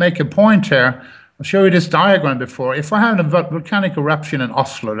to make a point here. I'll show you this diagram before. If I have a volcanic eruption in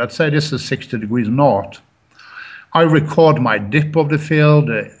Oslo, let's say this is 60 degrees north, I record my dip of the field,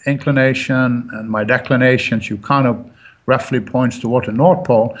 the inclination, and my declinations. You kind of roughly points toward the North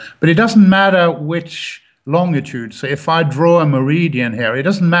Pole, but it doesn't matter which longitude. So if I draw a meridian here, it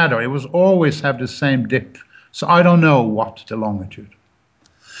doesn't matter. It will always have the same dip. So I don't know what the longitude.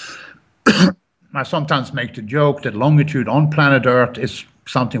 I sometimes make the joke that longitude on planet Earth is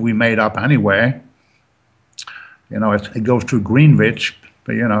something we made up anyway. You know, it goes through Greenwich,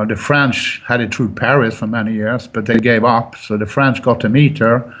 but you know, the French had it through Paris for many years, but they gave up. So the French got the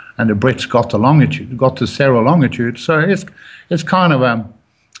meter, and the Brits got the longitude, got the 0 longitude. So it's kind of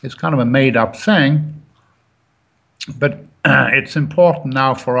a made-up thing. But it's important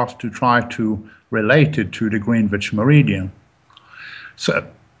now for us to try to relate it to the Greenwich meridian. So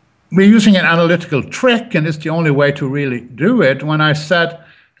we're using an analytical trick, and it's the only way to really do it. When I said,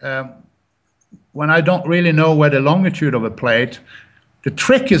 when I don't really know where the longitude of a plate, the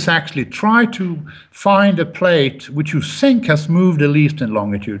trick is actually try to find a plate which you think has moved the least in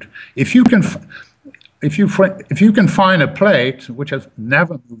longitude. If you can find a plate which has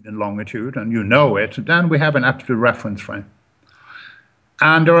never moved in longitude, and you know it, then we have an absolute reference frame.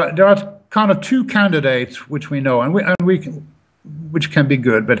 And there are kind of two candidates which we know, which can be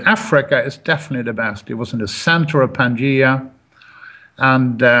good, but Africa is definitely the best. It was in the center of Pangaea,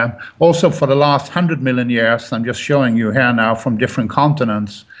 and also for the last 100 million years, I'm just showing you here now from different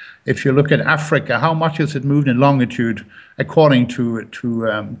continents. If you look at Africa, how much has it moved in longitude according to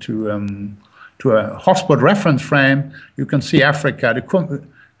a hotspot reference frame? You can see Africa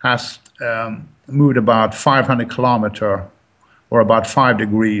has moved about 500 kilometers or about 5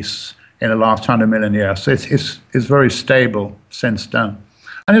 degrees in the last 100 million years. So it's very stable since then.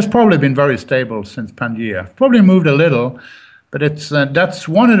 And it's probably been very stable since Pangaea. Probably moved a little, but that's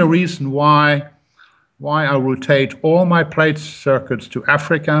one of the reasons why I rotate all my plate circuits to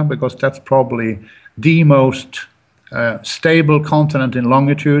Africa, because that's probably the most stable continent in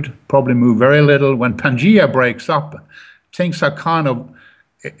longitude, probably move very little. When Pangaea breaks up, things are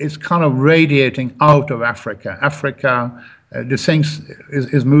it's kind of radiating out of Africa. The things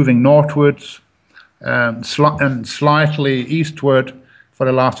is moving northwards and slightly eastward for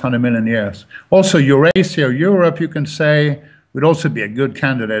the last 100 million years. Also, Eurasia, Europe, you can say, would also be a good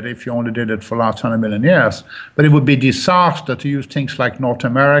candidate if you only did it for the last 100 million years. But it would be disaster to use things like North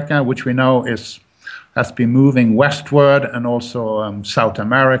America, which we know has been moving westward, and also South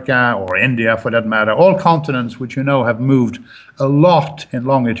America or India for that matter. All continents which you know have moved a lot in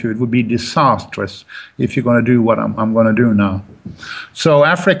longitude would be disastrous if you're going to do what I'm going to do now. So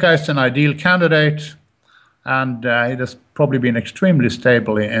Africa is an ideal candidate, and it has probably been extremely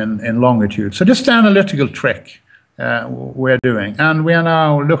stable in longitude. So this is the analytical trick we're doing, and we are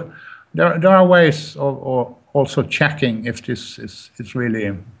now there are ways of also checking if this is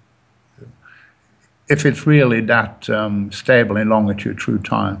really that stable in longitude through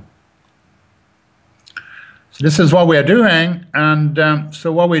time. So this is what we are doing, and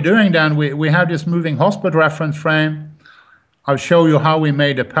so what we're doing then, we have this moving hotspot reference frame. I'll show you how we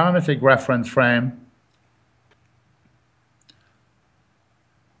made a parametric reference frame.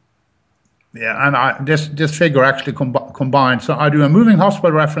 Yeah, and this figure actually combines. So I do a moving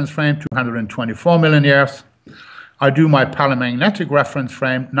hotspot reference frame, 224 million years. I do my paleomagnetic reference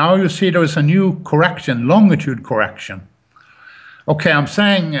frame. Now you see there is a new correction, longitude correction. Okay, I'm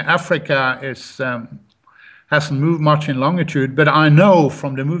saying Africa hasn't moved much in longitude, but I know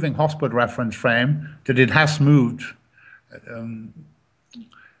from the moving hotspot reference frame that it has moved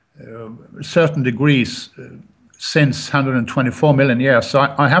certain degrees since 124 million years. So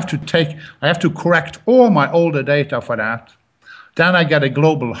I have to correct all my older data for that. Then I get a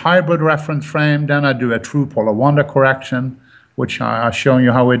global hybrid reference frame. Then I do a true polar wander correction, which I've shown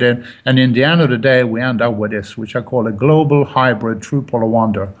you how we did. And in the end of the day, we end up with this, which I call a global hybrid true polar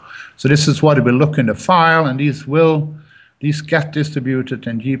wander. So this is what we look in the file, and these get distributed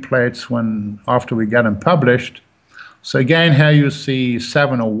in G plates after we get them published. So again, here you see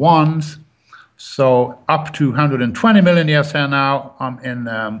 701s. So up to 120 million years here now, I'm in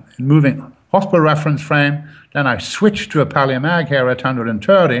moving hotspot reference frame. Then I switch to a paleomag here at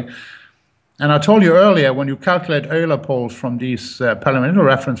 130. And I told you earlier, when you calculate Euler poles from these paleomagnetic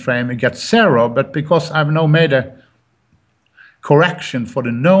reference frame, it gets 0. But because I've now made a correction for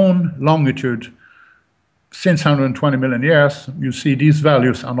the known longitude since 120 million years, you see these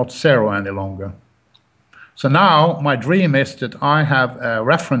values are not 0 any longer. So now my dream is that I have a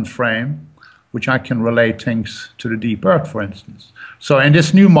reference frame which I can relate things to the deep Earth, for instance. So in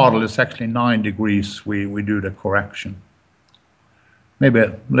this new model, it's actually 9 degrees we do the correction. Maybe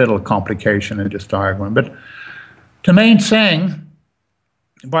a little complication in this diagram, but the main thing,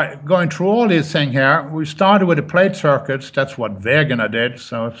 by going through all these things here, we started with the plate circuits. That's what Wegener did,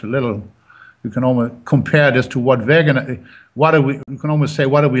 so it's a little, you can almost compare this to what Wegener, you can almost say,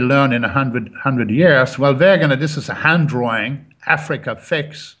 what did we learn in 100 years? Well, Wegener, this is a hand drawing, Africa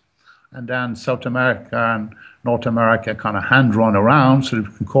fix, and then South America and North America kind of hand-drawn around, so we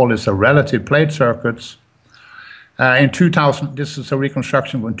can call this a relative plate circuits. In 2000, this is a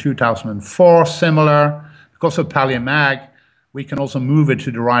reconstruction from 2004, similar. Because of paleomag, we can also move it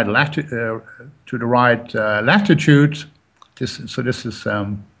to the right latitude. So this is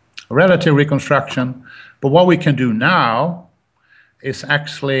a relative reconstruction. But what we can do now is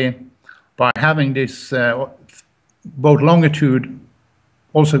actually, by having this both longitude,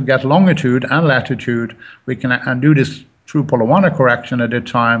 also get longitude and latitude, we can do this through polar warner correction at the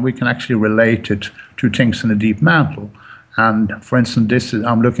time, we can actually relate it to things in the deep mantle. And for instance,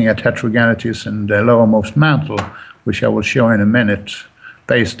 I'm looking at heterogeneities in the lowermost mantle, which I will show in a minute,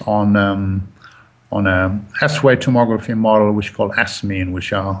 based on a S-wave tomography model, which is called S-mean,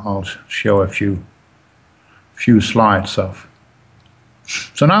 which I'll show a few slides of.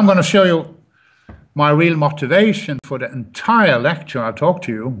 So now I'm going to show you my real motivation for the entire lecture. I talked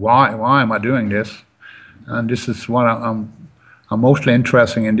to you. Why am I doing this? And this is what I'm mostly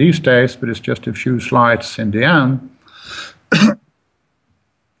interested in these days, but it's just a few slides in the end.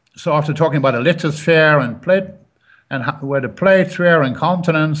 So after talking about the lithosphere and plate, and where the plates were and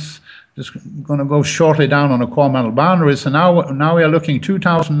continents, just going to go shortly down on the core mantle boundaries. And now we are looking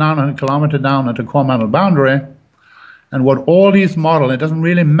 2,900 kilometers down at the core mantle boundary. And what all these models, it doesn't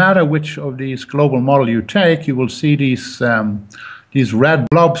really matter which of these global models you take, you will see these red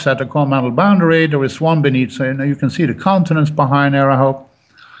blobs at the core mantle boundary. There is one beneath, so you can see the continents behind there, I hope.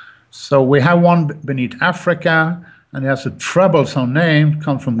 So we have one beneath Africa, and it has a troublesome name,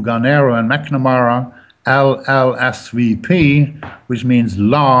 comes from Garnero and McNamara, LLSVP, which means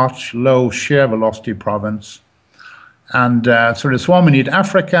large, low shear velocity province. And so there's one beneath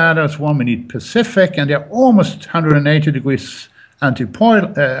Africa, there's one beneath Pacific, and they're almost 180 degrees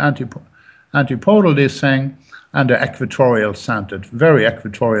antipodal, this thing, and they're equatorial centered, very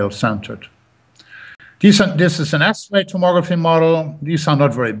equatorial centered. This is an S-wave tomography model. These are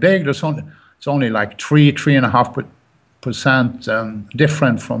not very big. It's only like 3.5%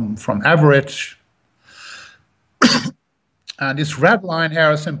 different from average. And this red line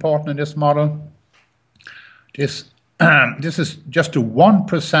here is important in this model. This is just a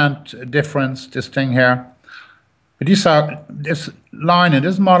 1% difference, this thing here. But this line in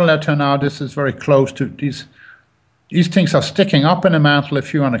this model that turned out, this is very close to these things are sticking up in the mantle a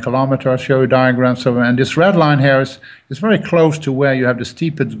few hundred kilometers. I'll show you diagrams of it. And this red line here is very close to where you have the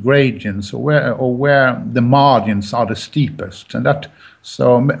steepest gradients, or where the margins are the steepest. And that,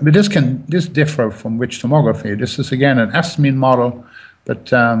 so, but this differ from which tomography. This is again an S-mean model,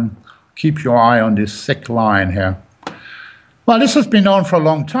 but keep your eye on this thick line here. Well, this has been known for a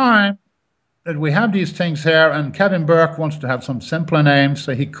long time, that we have these things here, and Kevin Burke wants to have some simpler names,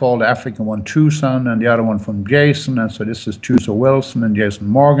 so he called the African one Tucson and the other one from Jason, and so this is Tucson Wilson and Jason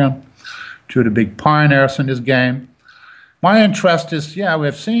Morgan, two of the big pioneers in this game. My interest is, yeah,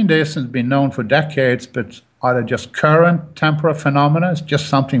 we've seen this and it's been known for decades, but are they just current temporal phenomena? It's just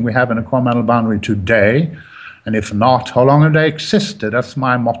something we have in the core mantle boundary today, and if not, how long have they existed? That's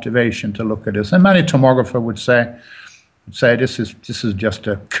my motivation to look at this. And many tomographers would say this is just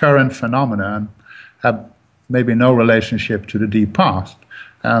a current phenomenon and have maybe no relationship to the deep past.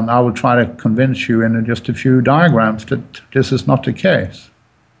 And I will try to convince you in just a few diagrams that this is not the case.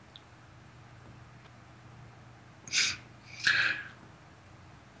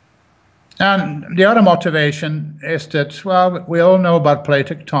 And the other motivation is that, well, we all know about plate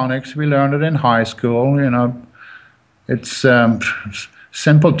tectonics. We learned it in high school. You know, it's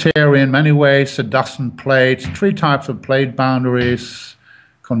simple theory in many ways, a dozen plates, 3 types of plate boundaries,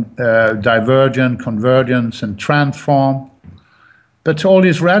 divergent, convergence, and transform. But all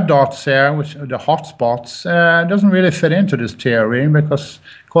these red dots there, which are the hot spots, doesn't really fit into this theory, because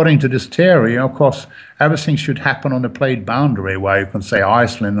according to this theory, of course, everything should happen on the plate boundary, where you can say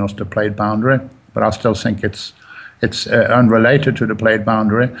Iceland is the plate boundary, but I still think it's unrelated to the plate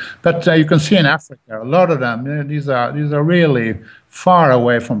boundary. But you can see in Africa, a lot of them, these are really far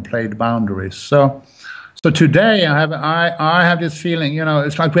away from plate boundaries. So today I have this feeling, you know,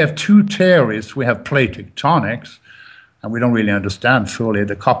 it's like we have 2 theories. We have plate tectonics, and we don't really understand fully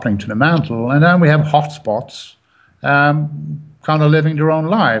the coupling to the mantle. And then we have hotspots, kind of living their own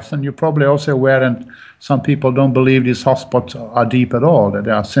lives. And you're probably also aware that some people don't believe these hotspots are deep at all, that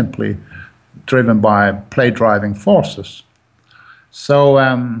they are simply driven by plate driving forces. So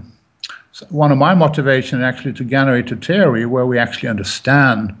one of my motivations actually to generate a theory where we actually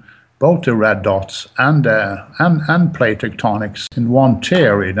understand both the red dots and plate tectonics in one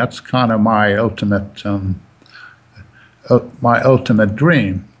theory. That's kind of my ultimate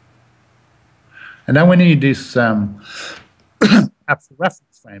dream. And then we need this absolute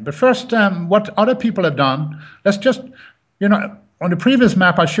reference frame. But first, what other people have done, let's just, you know, on the previous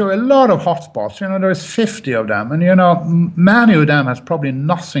map, I show a lot of hotspots. You know, there's 50 of them. And, you know, many of them has probably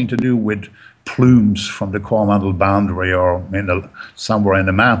nothing to do with plumes from the core mantle boundary or somewhere in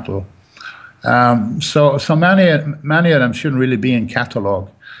the mantle. So many of them shouldn't really be in catalog.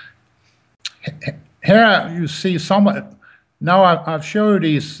 Here you see some. Now I've showed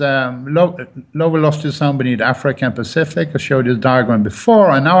these low velocity zone beneath Africa and Pacific. I showed this diagram before,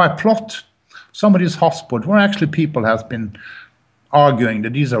 and now I plot some of these hotspots where actually people have been arguing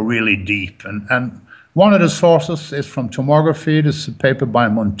that these are really deep. And one of the sources is from tomography. This is a paper by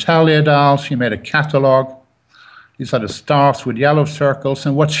Montelli et al. She made a catalog. These are the stars with yellow circles.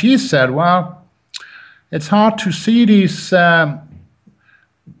 And what she said, well, it's hard to see these, to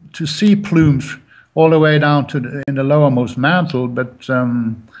see plumes all the way down to in the lowermost mantle, but at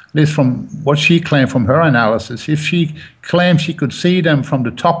least from what she claimed from her analysis, if she claimed she could see them from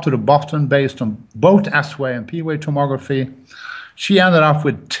the top to the bottom based on both S-way and P-way tomography, she ended up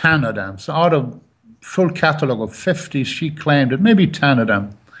with 10 of them. So out of full catalog of 50, she claimed that maybe 10 of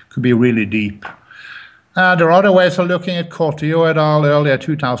them could be really deep. There are other ways of looking at Corteo et al. Earlier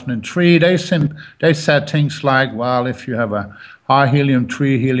 2003. They said things like, well, if you have a high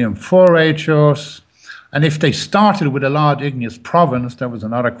helium-3, helium-4 ratios, and if they started with a large igneous province, that was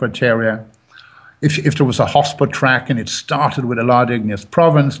another criteria. If there was a hotspot track and it started with a large igneous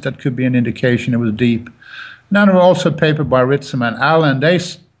province, that could be an indication it was deep. Then there were also a paper by Ritzem and Allen. They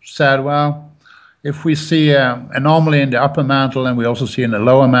said, well, if we see an anomaly in the upper mantle and we also see in the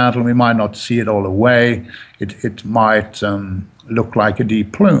lower mantle, we might not see it all the way. It might look like a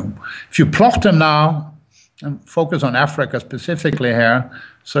deep plume. If you plot them now, and focus on Africa specifically here,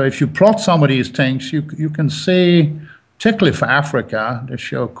 so if you plot some of these things, you can see, particularly for Africa, they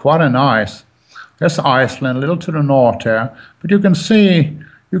show quite a nice. There's Iceland, a little to the north here, but you can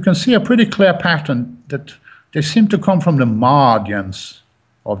see a pretty clear pattern that they seem to come from the margins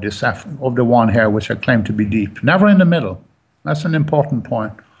of this of the one here, which I claim to be deep, never in the middle. That's an important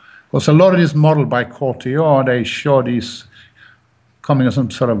point, because a lot of these modeled by Corteo, they show these coming as some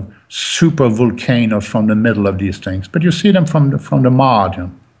sort of super volcanoes from the middle of these things, but you see them from the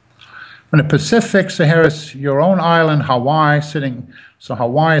margin. In the Pacific, so here is your own island, Hawaii, sitting. So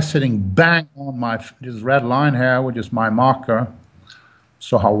Hawaii is sitting bang on this red line here, which is my marker.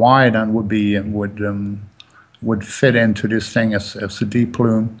 So Hawaii then would fit into this thing as a deep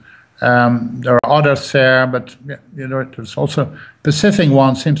plume. There are others here, but you know, there's also Pacific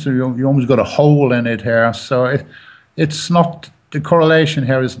one seems to you almost got a hole in it here. So it's not. The correlation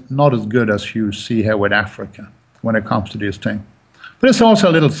here is not as good as you see here with Africa when it comes to this thing. But it's also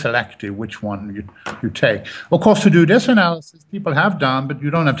a little selective which one you take. Of course, to do this analysis, people have done, but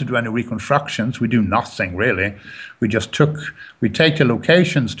you don't have to do any reconstructions. We do nothing, really. We take the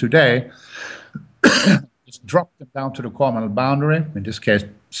locations today, just drop them down to the core boundary, in this case,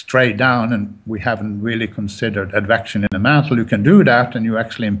 straight down, and we haven't really considered advection in the mantle. You can do that, and you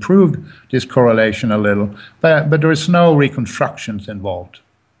actually improve this correlation a little, but there is no reconstructions involved.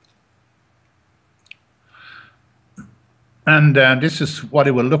 And this is what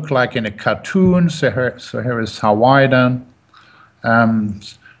it will look like in a cartoon. So here is Hawaii then. So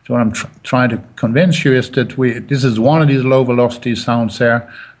what I'm trying to convince you is that this is one of these low velocity sounds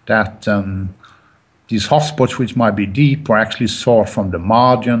here, that these hotspots, which might be deep, are actually sought from the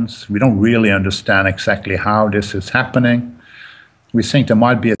margins. We don't really understand exactly how this is happening. We think there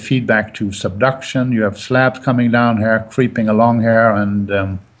might be a feedback to subduction. You have slabs coming down here, creeping along here,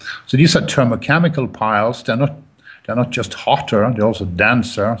 and so these are thermochemical piles. They're not just hotter; they're also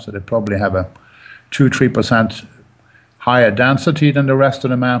denser. So they probably have a 2-3% higher density than the rest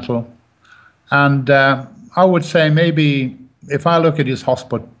of the mantle. And I would say maybe if I look at this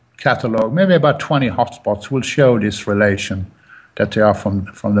hotspot catalog, maybe about 20 hotspots will show this relation that they are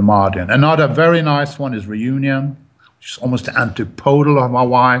from the margin. Another very nice one is Reunion, which is almost the antipodal of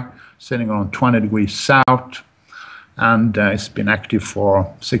Hawaii, sitting on 20 degrees south, and it's been active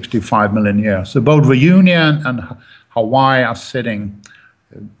for 65 million years. So both Reunion and Hawaii are sitting,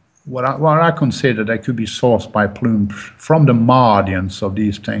 what I consider they could be sourced by plumes from the margins of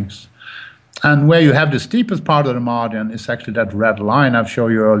these things. And where you have the steepest part of the margin is actually that red line I've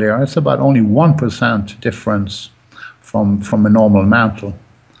shown you earlier. It's about only 1% difference from a normal mantle.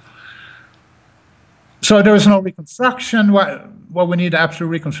 So there is no reconstruction. What we need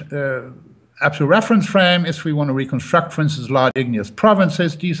absolute reference frame is we want to reconstruct, for instance, large igneous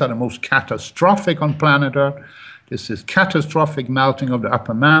provinces. These are the most catastrophic on planet Earth. This is catastrophic melting of the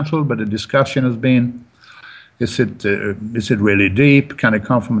upper mantle, but the discussion has been, is it really deep? Can it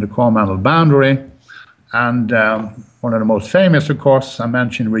come from the core mantle boundary? And one of the most famous, of course, I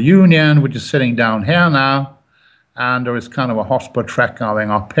mentioned Reunion, which is sitting down here now, and there is kind of a hotspot track going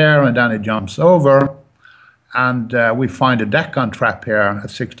up here, and then it jumps over, and we find a Deccan trap here at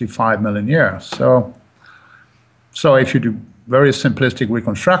 65 million years. So if you do very simplistic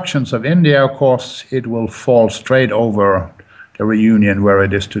reconstructions of India, of course, it will fall straight over the Reunion where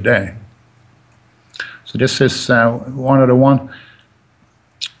it is today. So this is one of the ones.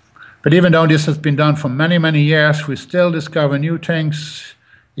 But even though this has been done for many, many years, we still discover new things.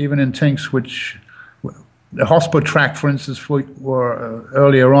 even in things which the hotspot track, for instance, were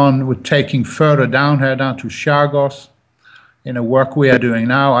earlier on, with taking further down here, down to Chagos. In the work we are doing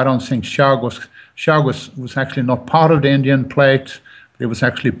now, I don't think Chagos was actually not part of the Indian plate. It was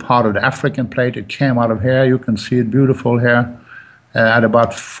actually part of the African plate. It came out of here. You can see it beautiful here at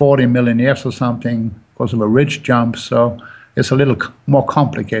about 40 million years or something because of a ridge jump. So it's a little more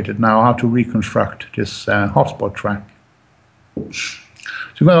complicated now how to reconstruct this hotspot track.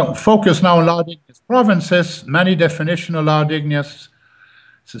 So we're going to focus now on large igneous provinces, many definition of large igneous.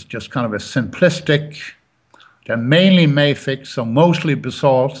 This is just kind of a simplistic. They're mainly mafic, so mostly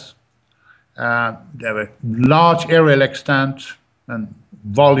basalts. They have a large areal extent and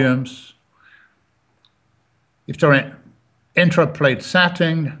volumes. If they're in intraplate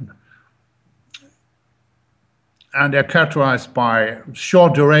setting, and they're characterized by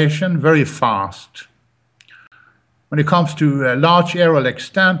short duration, very fast. When it comes to large areal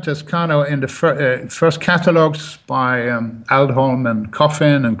extent, there's kind of in the first catalogs by Aldholm and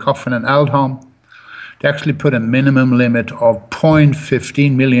Coffin and Aldholm, they actually put a minimum limit of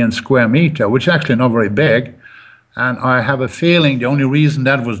 0.15 million square meter, which is actually not very big. And I have a feeling the only reason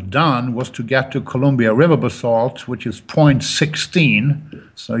that was done was to get to Columbia River basalt, which is 0.16.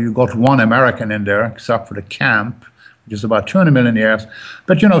 So you got one American in there, except for the camp, which is about 200 million years.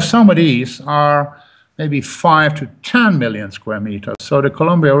 But you know, some of these are maybe 5 to 10 million square meters. So the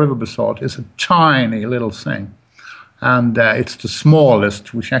Columbia River basalt is a tiny little thing. And it's the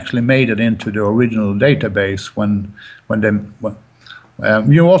smallest, which actually made it into the original database when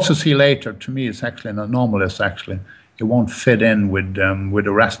you also see later, to me, it's actually an anomalous, actually. It won't fit in with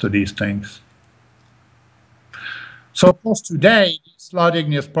the rest of these things. So, of course, today, these large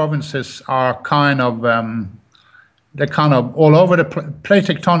igneous provinces are kind of, they're kind of all over the plate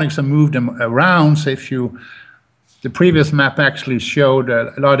tectonics and moved them around. So if you, the previous map actually showed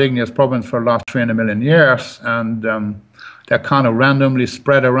a large igneous province for the last 300 million years, and they're kind of randomly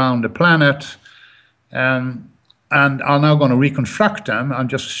spread around the planet. And I'm now going to reconstruct them and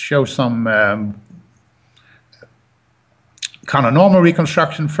just show some kind of normal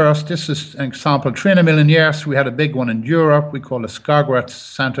reconstruction first. This is an example, 300 million years. We had a big one in Europe. We call it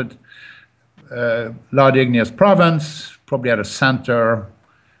Skagerrak-centered large igneous province. Probably at a center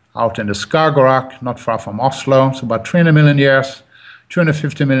out in the Skagerrak, not far from Oslo. So about 300 million years.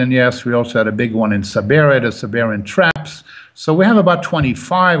 250 million years, we also had a big one in Siberia, the Siberian traps. So we have about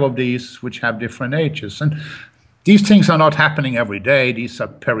 25 of these which have different ages. And these things are not happening every day. These are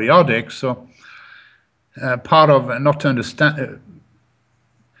periodic. So part of not to understand.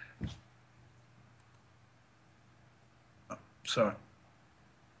 Sorry.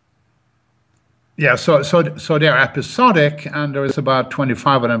 Yeah, so they're episodic, and there is about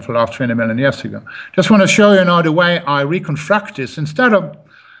 25 of them for the last 20 million years ago. Just want to show you now the way I reconstruct this. Instead of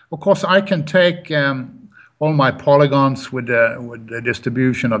course, I can take all my polygons with the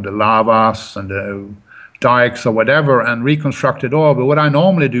distribution of the lavas and the dikes or whatever and reconstruct it all. But what I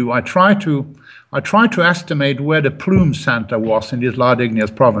normally do, I try to estimate where the plume center was in these large igneous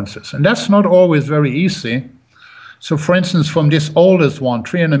provinces, and that's not always very easy. So, for instance, from this oldest one,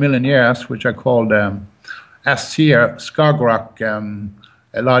 300 million years, which I called S here, Skagerrak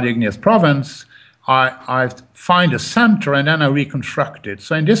large igneous province, I find a center and then I reconstruct it.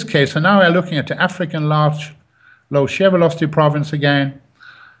 So in this case, so now I'm looking at the African large low shear velocity province again.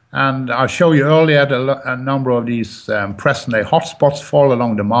 And I'll show you earlier that a number of these present-day hotspots fall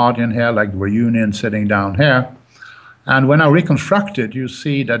along the margin here, like the Reunion sitting down here. And when I reconstruct it, you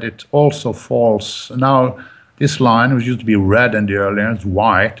see that it also falls. Now, this line, which used to be red in the earlier, it's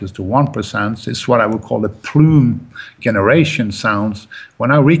white, is the 1%. It's what I would call the plume generation sounds. When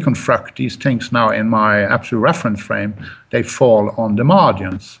I reconstruct these things now in my absolute reference frame, they fall on the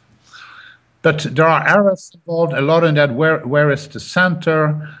margins. But there are errors involved, a lot in that. Where is the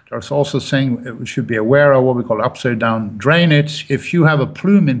center? There's also saying we should be aware of what we call upside down drainage. If you have a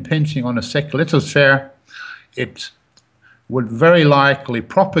plume impinging on a thick lithosphere, it would very likely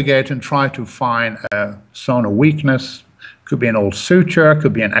propagate and try to find a zone of weakness. Could be an old suture,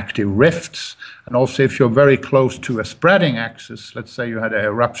 could be an active rift. And also if you're very close to a spreading axis, let's say you had an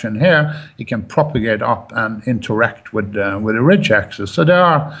eruption here, it can propagate up and interact with a ridge axis. So there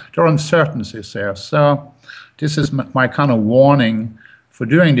are uncertainties there. So this is my kind of warning for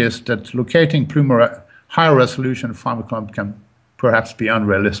doing this, that locating plume or higher resolution pharmacology can perhaps be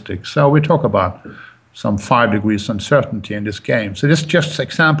unrealistic. So we talk about some 5 degrees uncertainty in this game. So this is just an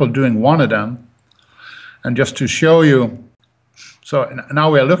example doing one of them. And just to show you, so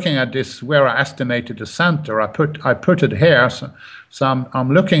now we're looking at this where I estimated the center. I put it here. So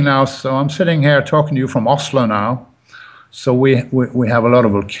I'm looking now, so I'm sitting here talking to you from Oslo now. So we have a lot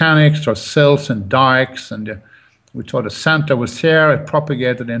of volcanics, or silts and dikes, and we thought the center was here. It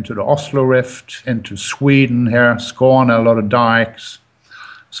propagated into the Oslo rift, into Sweden here, Skåne, a lot of dikes.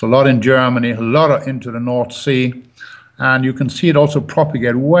 So a lot in Germany, a lot into the North Sea. And you can see it also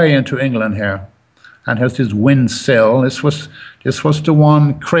propagate way into England here. And here's this wind sill. This was the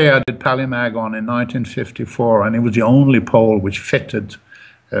one created paleomagon in 1954, and it was the only pole which fitted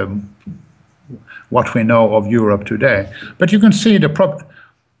what we know of Europe today. But you can see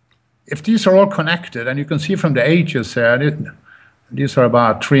if these are all connected, and you can see from the ages here, these are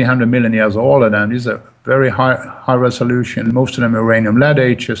about 300 million years older than. These are very high resolution, most of them uranium lead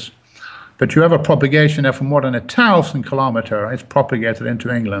ages. But you have a propagation there for more than 1,000 kilometers. It's propagated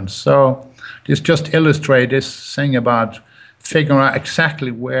into England. So this just illustrates this thing about figuring out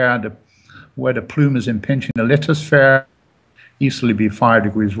exactly where the plume is impinging the lithosphere, easily be 5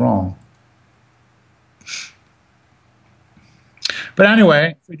 degrees wrong. But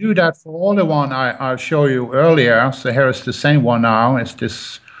anyway, if we do that for all the one I'll show you earlier, so here is the same one now. It's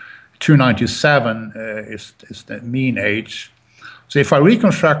this 297 is the mean age. So if I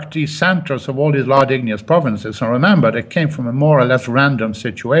reconstruct these centers of all these large igneous provinces, and remember they came from a more or less random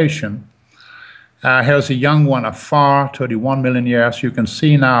situation. Here's a young one afar, 31 million years. You can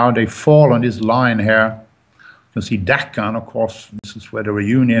see now they fall on this line here. You can see Deccan, of course, this is where the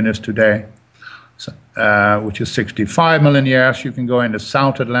reunion is today. So, which is 65 million years. You can go in the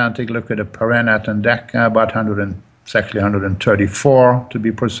South Atlantic, look at the Perennet and Decca, about exactly 134 to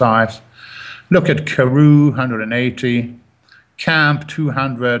be precise. Look at Karoo, 180, Camp,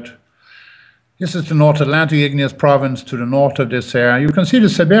 200. This is the North Atlantic igneous province to the north of this area. You can see the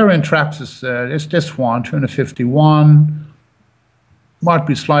Siberian traps is this one, 251. Might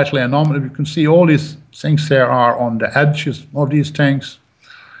be slightly anomalous. You can see all these things there are on the edges of these things.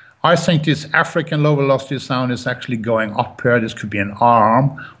 I think this African low velocity sound is actually going up here. This could be an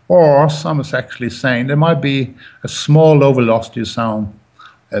arm, or some is actually saying there might be a small low velocity sound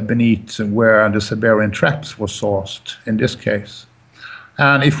beneath where the Siberian traps were sourced in this case.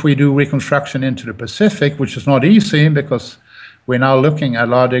 And if we do reconstruction into the Pacific, which is not easy because we're now looking at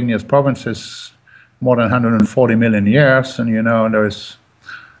large igneous provinces more than 140 million years, and you know there is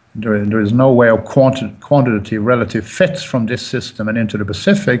no way of quantitative relative fits from this system and into the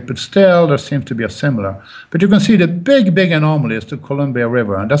Pacific, but still there seems to be a similar. But you can see the big anomaly is the Columbia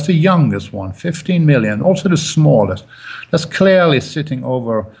River, and that's the youngest one, 15 million, also the smallest. That's clearly sitting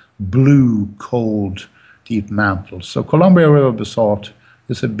over blue, cold, deep mantles. So Columbia River basalt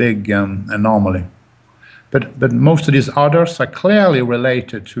is a big anomaly. But most of these others are clearly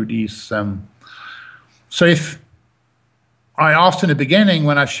related to these. So if I asked in the beginning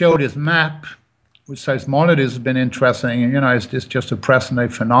when I showed this map, which seismology has been interesting, you know, is this just a present-day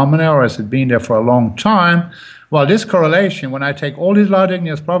phenomena or has it been there for a long time? Well, this correlation, when I take all these large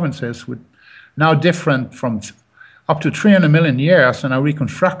igneous provinces, with now different from up to 300 million years, and I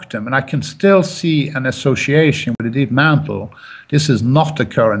reconstruct them, and I can still see an association with the deep mantle. This is not a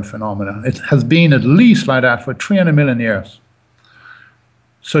current phenomenon. It has been at least like that for 300 million years.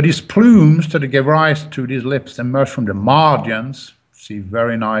 So these plumes that give rise to these lips emerge from the margins, see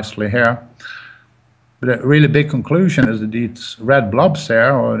very nicely here. But a really big conclusion is that these red blobs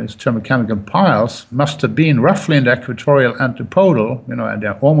there, or these thermochemical piles, must have been roughly in the equatorial antipodal, you know, and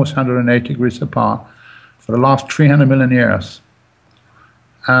they're almost 180 degrees apart, for the last 300 million years.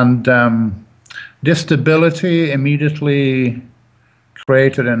 And this stability immediately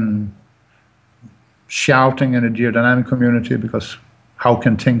created an shouting in the geodynamic community, because how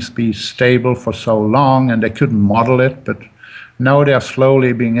can things be stable for so long? And they couldn't model it, but now they are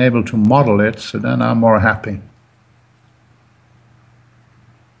slowly being able to model it, so then I'm more happy.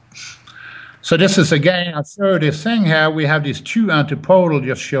 So this is, again, I show you this thing here. We have these two antipodal,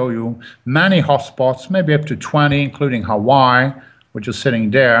 just show you many hotspots, maybe up to 20, including Hawaii, which is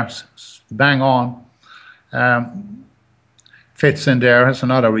sitting there, bang on. Fits in there. There's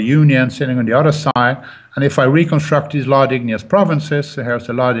another reunion sitting on the other side. And if I reconstruct these large igneous provinces, so here's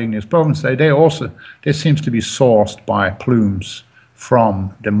the large igneous province, they seems to be sourced by plumes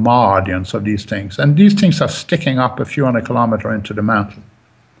from the margins of these things. And these things are sticking up a few hundred kilometers into the mantle.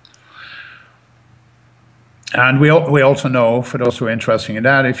 And we also know, for those who are interested in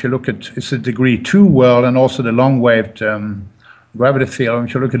that, if you look at, it's a degree 2 world and also the long-waved gravity field.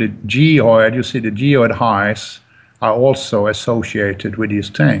 If you look at the geoid, you see the geoid highs are also associated with these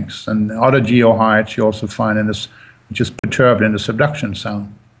things. And other geoheights you also find in this, which is perturbed in the subduction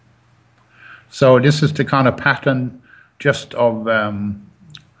zone. So this is the kind of pattern just of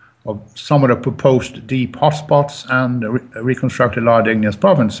some of the proposed deep hotspots and the reconstructed large igneous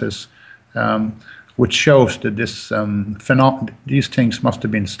provinces. which shows that these things must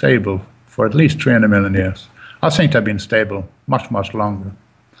have been stable for at least 300 million years. I think they've been stable much, much longer.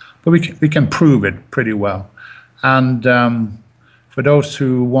 But we can prove it pretty well. And for those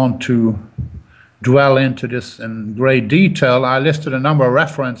who want to dwell into this in great detail, I listed a number of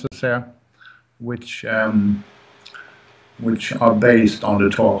references here, which are based on the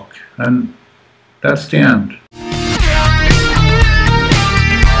talk. And that's the end.